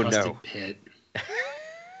I trusted Pitt.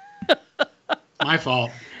 My fault.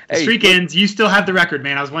 The streak ends. You still have the record,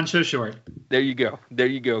 man. I was one show short. There you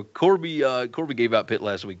go. Corby gave out Pitt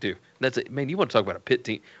last week too. That's it, man. You want to talk about a Pitt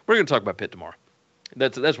team? We're going to talk about Pitt tomorrow.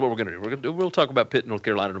 That's what we're going to do. We'll talk about Pitt, North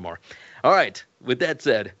Carolina tomorrow. All right. With that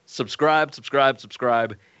said, subscribe,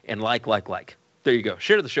 and like. There you go.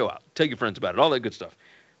 Share the show out. Tell your friends about it. All that good stuff.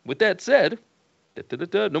 With that said,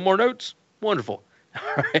 no more notes. Wonderful.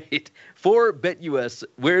 All right. For BetUS,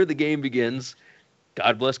 where the game begins,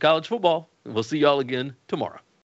 God bless college football. We'll see y'all again tomorrow.